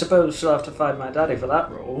 I suppose she'll have to find my daddy for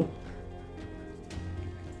that role.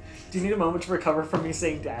 Do you need a moment to recover from me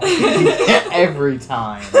saying daddy? Every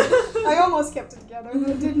time. I almost kept it together,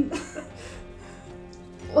 but didn't.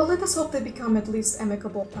 Well, let us hope they become at least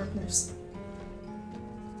amicable partners.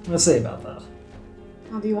 We'll see about that.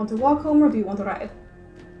 Now, do you want to walk home or do you want to ride?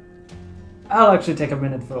 I'll actually take a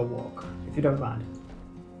minute for a walk, if you don't mind.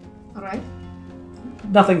 Alright.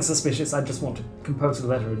 Nothing suspicious, I just want to compose a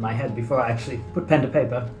letter in my head before I actually put pen to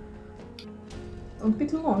paper. Don't be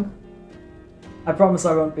too long. I promise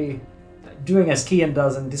I won't be doing as Kian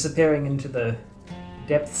does and disappearing into the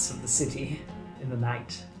depths of the city in the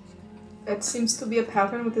night. It seems to be a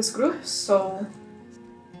pattern with this group, so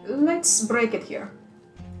let's break it here.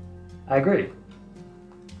 I agree.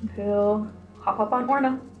 He'll hop up on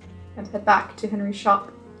Orna and head back to Henry's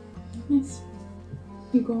shop. Nice.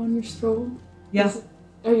 You go on your stroll. Yeah.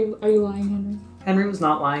 Are you lying, Henry? Henry was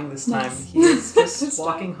not lying this time. Nice. He was just This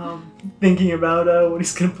walking time. home, thinking about what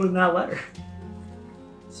he's going to put in that letter.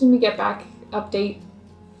 So when we get back, update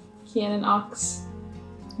Kian and Ox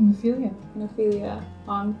And Ophelia. and Ophelia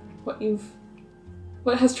on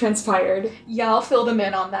what has transpired. Yeah, I'll fill them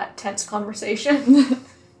in on that tense conversation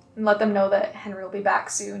and let them know that Henry will be back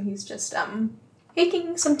soon. He's just,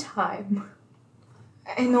 taking some time.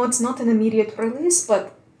 I know it's not an immediate release,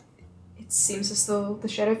 but it seems as though the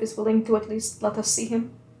sheriff is willing to at least let us see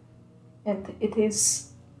him. And it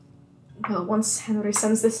is, well, once Henry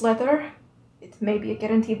sends this letter, it may be a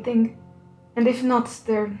guaranteed thing. And if not,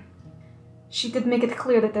 she did make it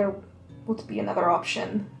clear that there would be another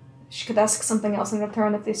option. She could ask something else in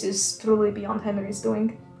return if this is truly beyond Henry's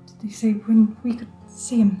doing. Did they say when we could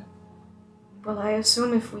see him? Well, I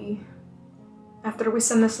assume after we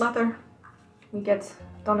send this letter, we get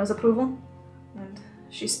Donna's approval, and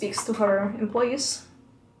she speaks to her employees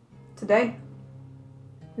today.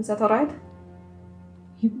 Is that alright?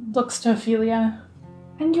 He looks to Ophelia.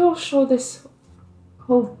 And you're sure this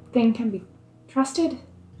whole thing can be trusted?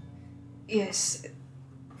 Yes.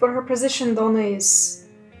 For her position, Donna is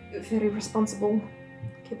a very responsible,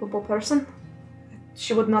 capable person.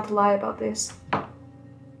 She would not lie about this.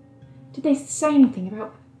 Did they say anything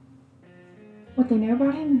about what they know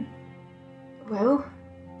about him? Well,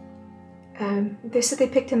 they said they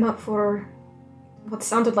picked him up for what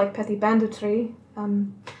sounded like petty banditry.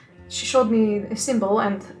 She showed me a symbol,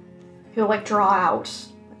 and he'll draw out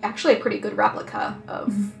actually a pretty good replica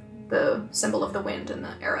of the symbol of the wind and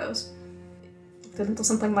the arrows. A little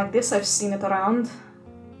something like this, I've seen it around.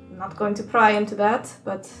 I'm not going to pry into that,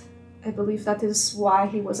 but I believe that is why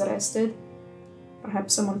he was arrested.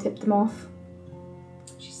 Perhaps someone tipped him off.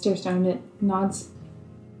 She stares down at it, nods.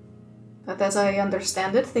 But as I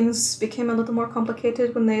understand it, things became a little more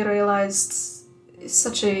complicated when they realized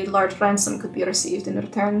such a large ransom could be received in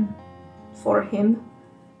return for him,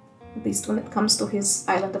 at least when it comes to his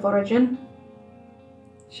island of origin.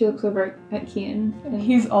 She looks over at Kian. And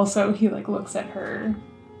He looks at her.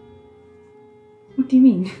 what do you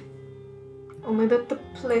mean? Only that the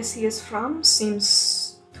place he is from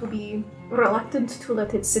seems to be reluctant to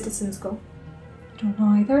let its citizens go. I don't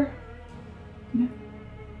know either.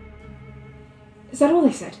 Is that all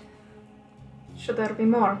they said? Should there be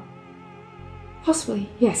more? Possibly,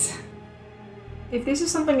 yes. If this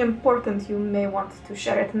is something important, you may want to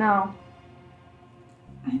share it now.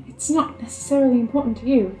 It's not necessarily important to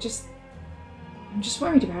you, I'm just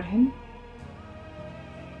worried about him.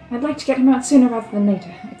 I'd like to get him out sooner rather than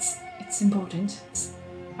later. It's important. It's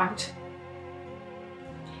out.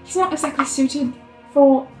 He's not exactly suited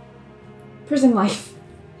for prison life.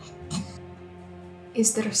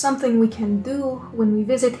 Is there something we can do when we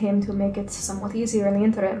visit him to make it somewhat easier in the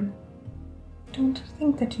interim? Don't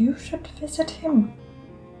think that you should visit him.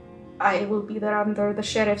 I will be there under the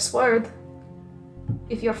sheriff's word.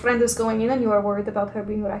 if your friend is going in and you are worried about her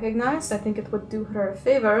being recognized, I think it would do her a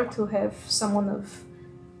favor to have someone of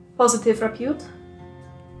positive repute.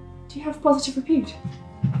 Do you have positive repute?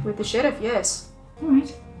 With the sheriff, yes.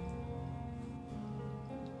 Alright.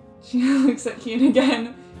 She looks at Kian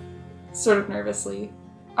again, sort of nervously.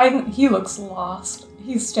 He looks lost.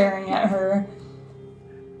 He's staring at her.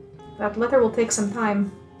 That letter will take some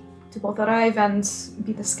time to both arrive and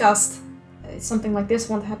be discussed. Something like this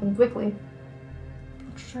won't happen quickly.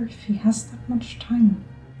 Not sure if he has that much time.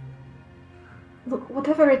 Look,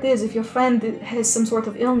 whatever it is, if your friend has some sort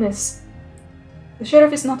of illness, the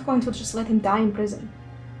sheriff is not going to just let him die in prison.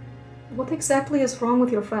 What exactly is wrong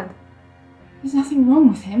with your friend? There's nothing wrong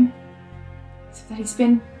with him. Except that he's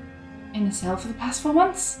been in a cell for the past 4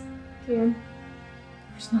 months. Kian,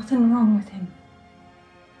 There's nothing wrong with him.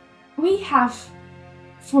 We have,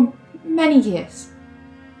 for many years,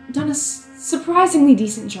 done a surprisingly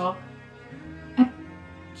decent job at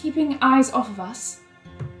keeping eyes off of us.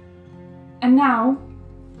 And now,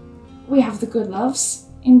 we have the Goodloves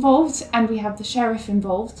involved, and we have the sheriff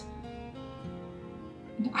involved.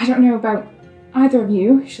 And I don't know about either of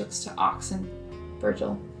you. She looks to Ox and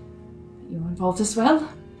Virgil. You're involved as well.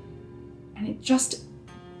 And it just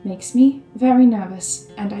makes me very nervous,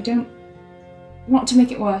 and I don't want to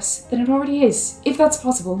make it worse than it already is, if that's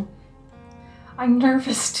possible. I'm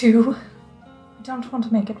nervous too. I don't want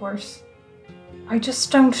to make it worse. I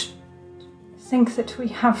just don't think that we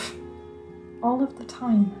have all of the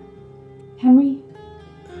time. Henry?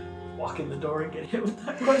 Walk in the door and get hit with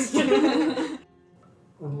that question.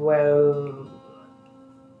 Well,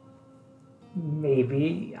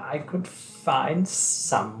 maybe I could find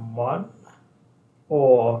someone.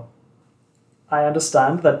 Or I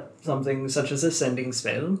understand that something such as a sending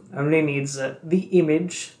spell only needs the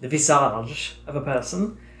image, the visage of a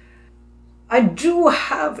person. I do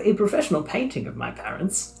have a professional painting of my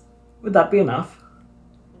parents. Would that be enough?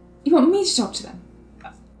 You want me to talk to them?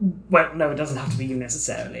 Well, no, it doesn't have to be you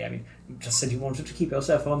necessarily. I mean, you just said you wanted to keep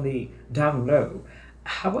yourself on the down low.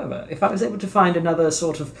 However, if I was able to find another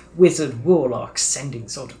sort of wizard, warlock, sending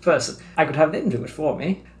sort of person, I could have them do it for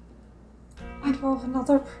me. I'd involve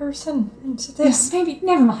another person into this. Yes, maybe.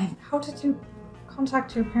 Never mind. How did you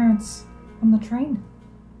contact your parents on the train?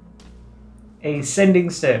 A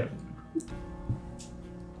sending stone.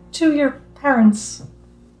 To your parents?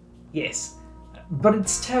 Yes. But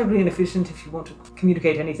it's terribly inefficient if you want to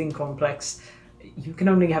communicate anything complex. You can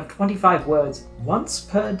only have 25 words once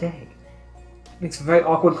per day. It makes for very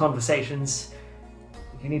awkward conversations.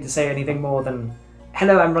 If you need to say anything more than,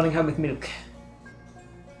 "Hello, I'm running home with milk."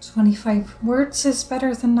 25 words is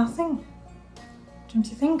better than nothing. Don't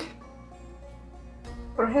you think?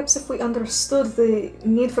 Perhaps if we understood the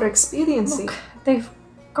need for expediency. Look, they've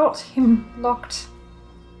got him locked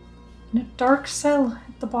in a dark cell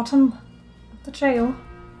at the bottom of the jail.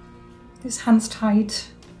 His hands tied.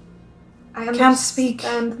 I He can't speak.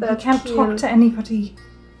 understand He that can't talk to anybody.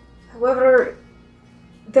 However,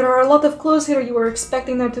 there are a lot of clues here. You were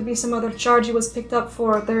expecting there to be some other charge he was picked up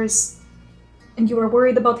for. And you were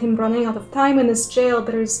worried about him running out of time in his jail.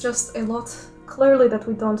 There's just a lot clearly that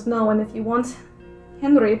we don't know. And if you want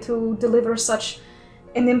Henry to deliver such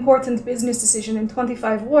an important business decision in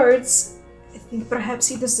 25 words, I think perhaps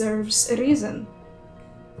he deserves a reason.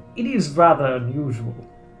 It is rather unusual.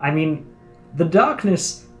 I mean, the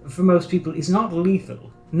darkness for most people is not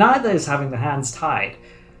lethal. Neither is having the hands tied.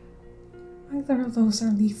 Neither of those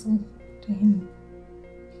are lethal to him.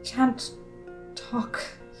 He can't talk.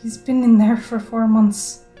 He's been in there for 4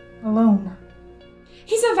 months, alone.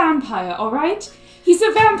 He's a vampire, alright? He's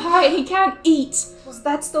a vampire, he can't eat. Was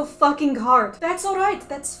that so fucking hard? That's alright,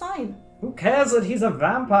 that's fine. Who cares that he's a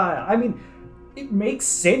vampire? I mean, it makes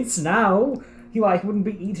sense now. He wouldn't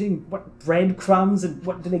be eating, breadcrumbs and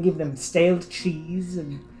what do they give them? Stale cheese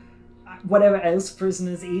and whatever else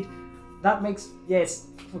prisoners eat. That makes, yes.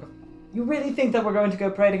 You really think that we're going to go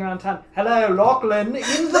parading around town? Hello, Lachlan,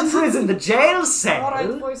 in the prison, the jail cell.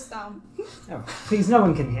 Alright, voice down. Oh, please, no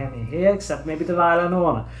one can hear me here except maybe Delilah and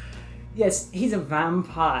Orna. Yes, he's a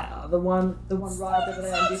vampire. The one right over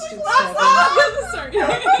there in District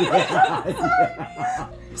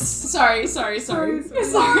 7. Sorry. Sorry.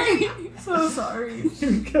 So sorry.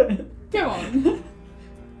 Okay. Go on.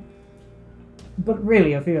 But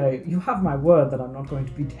really, Ophelia, you have my word that I'm not going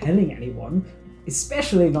to be telling anyone,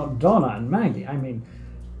 especially not Donna and Maggie. I mean...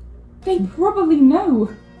 They probably know.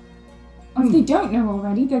 Or if they don't know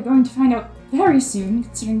already, they're going to find out very soon,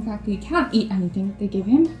 considering the fact that he can't eat anything that they give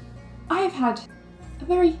him. I have had a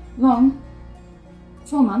very long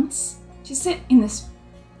 4 months to sit in this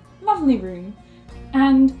lovely room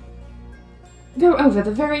and go over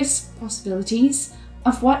the various possibilities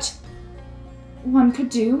of what one could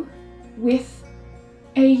do with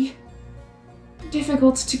a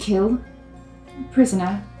difficult-to-kill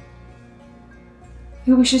prisoner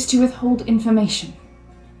who wishes to withhold information.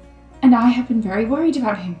 And I have been very worried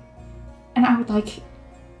about him, and I would like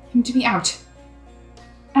him to be out.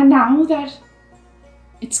 And now that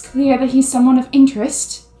it's clear that he's someone of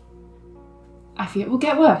interest, I fear it will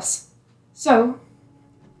get worse. So,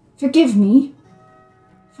 forgive me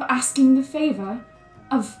for asking the favor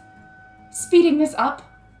of speeding this up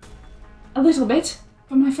a little bit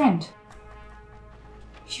for my friend.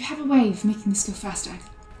 If you have a way of making this go faster, I'd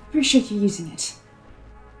appreciate you using it.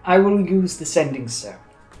 I will use the sending stone.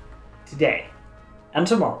 Today. And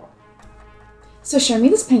tomorrow. So show me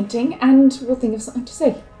this painting and we'll think of something to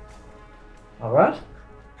say. Alright.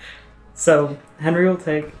 So Henry will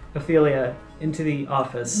take Ophelia into the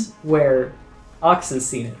office where Ox has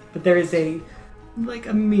seen it, but there is a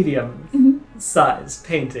medium size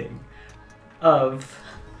painting of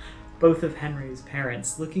both of Henry's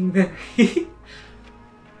parents looking very,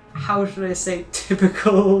 how should I say,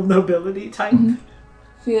 typical nobility type.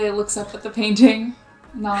 Ophelia looks up at the painting,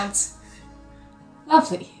 nods.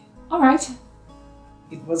 Lovely. Alright.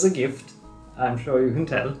 It was a gift, I'm sure you can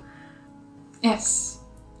tell. Yes.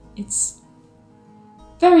 It's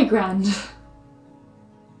very grand.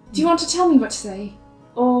 Do you want to tell me what to say?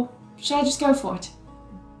 Or should I just go for it?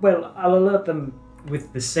 Well, I'll alert them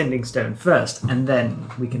with the sending stone first, and then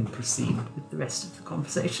we can proceed with the rest of the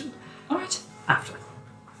conversation. Alright. After.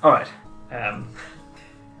 Alright.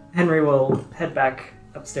 Henry will head back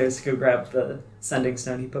upstairs to go grab the sending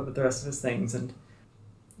stone he put with the rest of his things and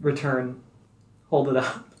return, hold it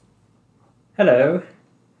up. Hello.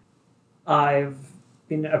 I've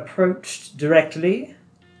been approached directly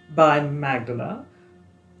by Magdala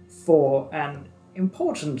for an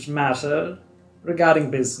important matter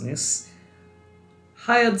regarding business.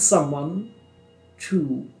 Hired someone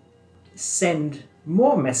to send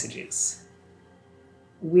more messages.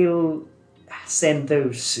 We'll send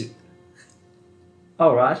those soon.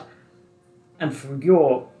 Alright. And for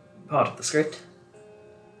your part of the script,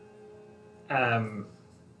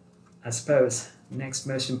 I suppose the next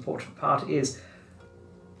most important part is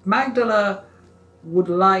Magdala would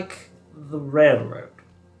like the railroad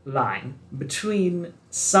line between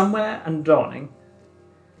Somewhere and Dawning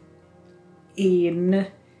in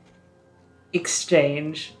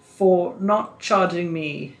exchange for not charging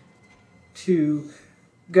me to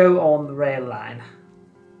go on the rail line,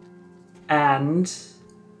 and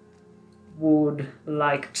would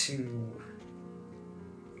like to...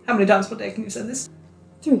 How many times per day can you say this?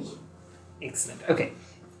 3. Excellent. Okay.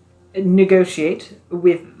 Negotiate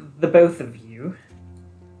with the both of you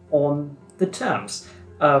on the terms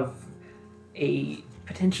of a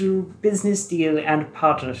potential business deal and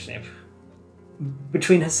partnership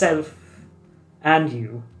between herself and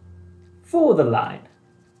you for the line.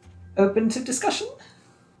 Open to discussion?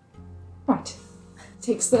 Right.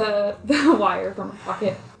 Takes the wire from her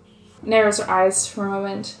pocket, narrows her eyes for a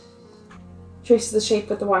moment, traces the shape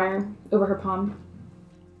with the wire over her palm.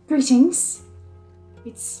 Greetings.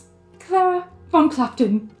 It's Clara von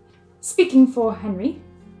Clapton, speaking for Henry.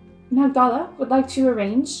 Magdala would like to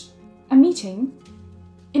arrange a meeting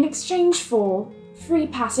in exchange for free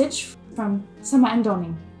passage from Summer and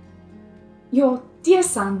Dawning. Your dear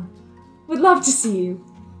son would love to see you.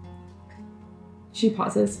 She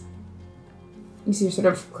pauses. You see her sort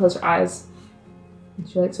of close her eyes. And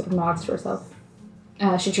she sort of nods to herself.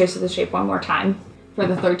 She traces the shape one more time, for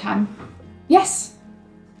the 3rd time. Yes,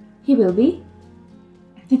 he will be.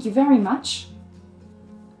 Thank you very much.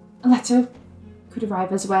 A letter could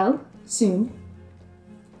arrive as well, soon.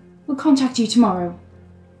 We'll contact you tomorrow.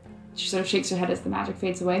 She sort of shakes her head as the magic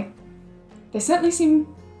fades away. They certainly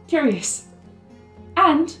seem curious.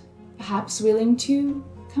 And perhaps willing to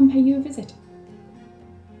come pay you a visit.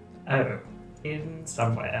 Oh, in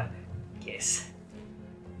somewhere. Yes.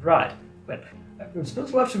 Right. Well, we're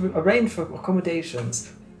supposed to have to arrange for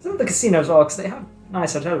accommodations. Some of the casinos, Ox, they have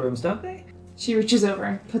nice hotel rooms, don't they? She reaches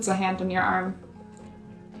over, puts a hand on your arm.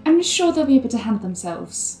 I'm sure they'll be able to handle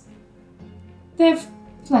themselves. They've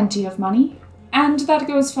plenty of money, and that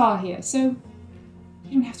goes far here, so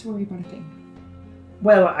you don't have to worry about a thing.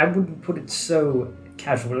 Well, I wouldn't put it so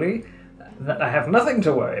casually that I have nothing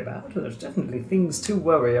to worry about. There's definitely things to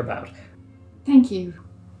worry about. Thank you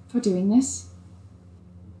for doing this.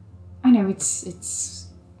 I know it's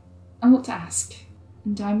a lot to ask,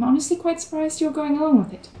 and I'm honestly quite surprised you're going along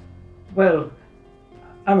with it. Well,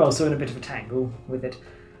 I'm also in a bit of a tangle with it.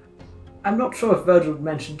 I'm not sure if Virgil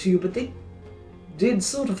mentioned to you, but they did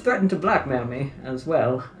sort of threaten to blackmail me as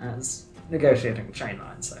well as negotiating a chain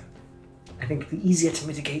line, so I think the easier to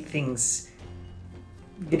mitigate things,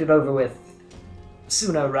 get it over with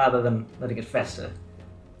sooner rather than letting it fester.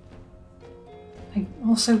 I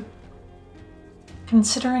also,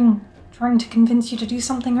 considering trying to convince you to do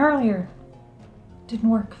something earlier, didn't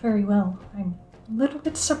work very well. I'm a little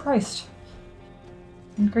bit surprised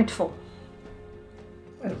and grateful.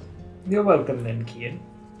 Well, you're welcome then, Kian.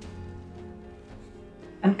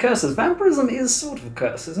 And curses. Vampirism is sort of a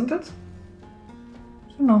curse, isn't it?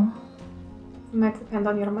 I don't know. It might depend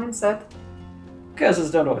on your mindset.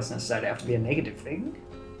 Curses don't always necessarily have to be a negative thing.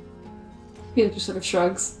 Peter just sort of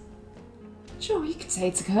shrugs. Sure, you could say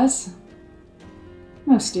it's a curse.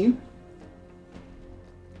 Most do.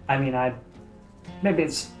 I mean, maybe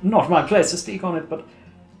it's not my place to speak on it, but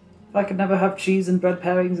if I could never have cheese and bread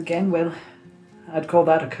pairings again, well, I'd call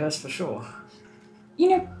that a curse for sure. You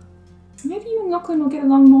know, maybe you and Lachlan will get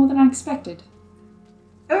along more than I expected.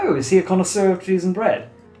 Oh, is he a connoisseur of cheese and bread?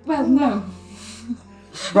 Well, no.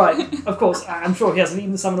 Right, of course, I'm sure he hasn't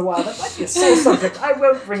eaten some in a while. That might be a sore subject. I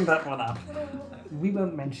won't bring that one up. We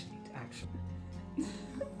won't mention it, actually.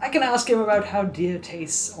 I can ask him about how deer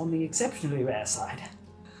tastes on the exceptionally rare side.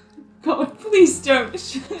 God, please don't.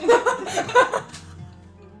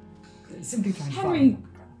 Simply trying to Henry,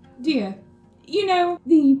 dear, you know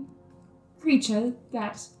the creature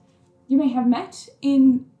that you may have met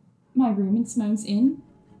in my room in Simone's Inn?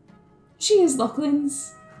 She is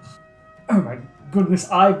Lachlan's. Oh my goodness,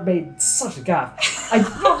 I've made such a gaffe. I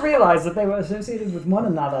did not realise that they were associated with one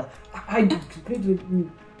another. I completely...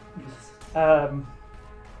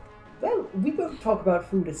 Well, we won't talk about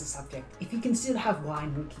food as a subject. If you can still have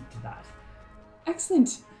wine, we'll keep to that.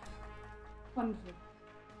 Excellent. Wonderful.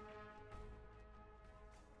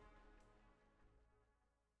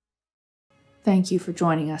 Thank you for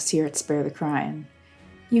joining us here at Spare the Crying.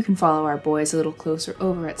 You can follow our boys a little closer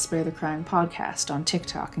over at Spare the Crying Podcast on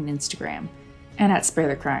TikTok and Instagram, and at Spare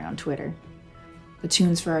the Crying on Twitter. The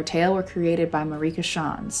tunes for our tale were created by Marika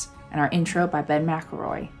Shans, and our intro by Ben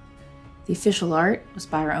McElroy. The official art was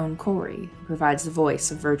by our own Corey, who provides the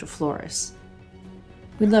voice of Virgil Flores.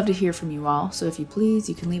 We'd love to hear from you all, so if you please,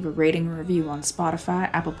 you can leave a rating or review on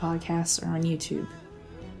Spotify, Apple Podcasts, or on YouTube.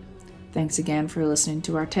 Thanks again for listening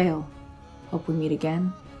to our tale. Hope we meet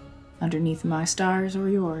again, underneath my stars or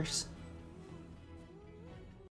yours.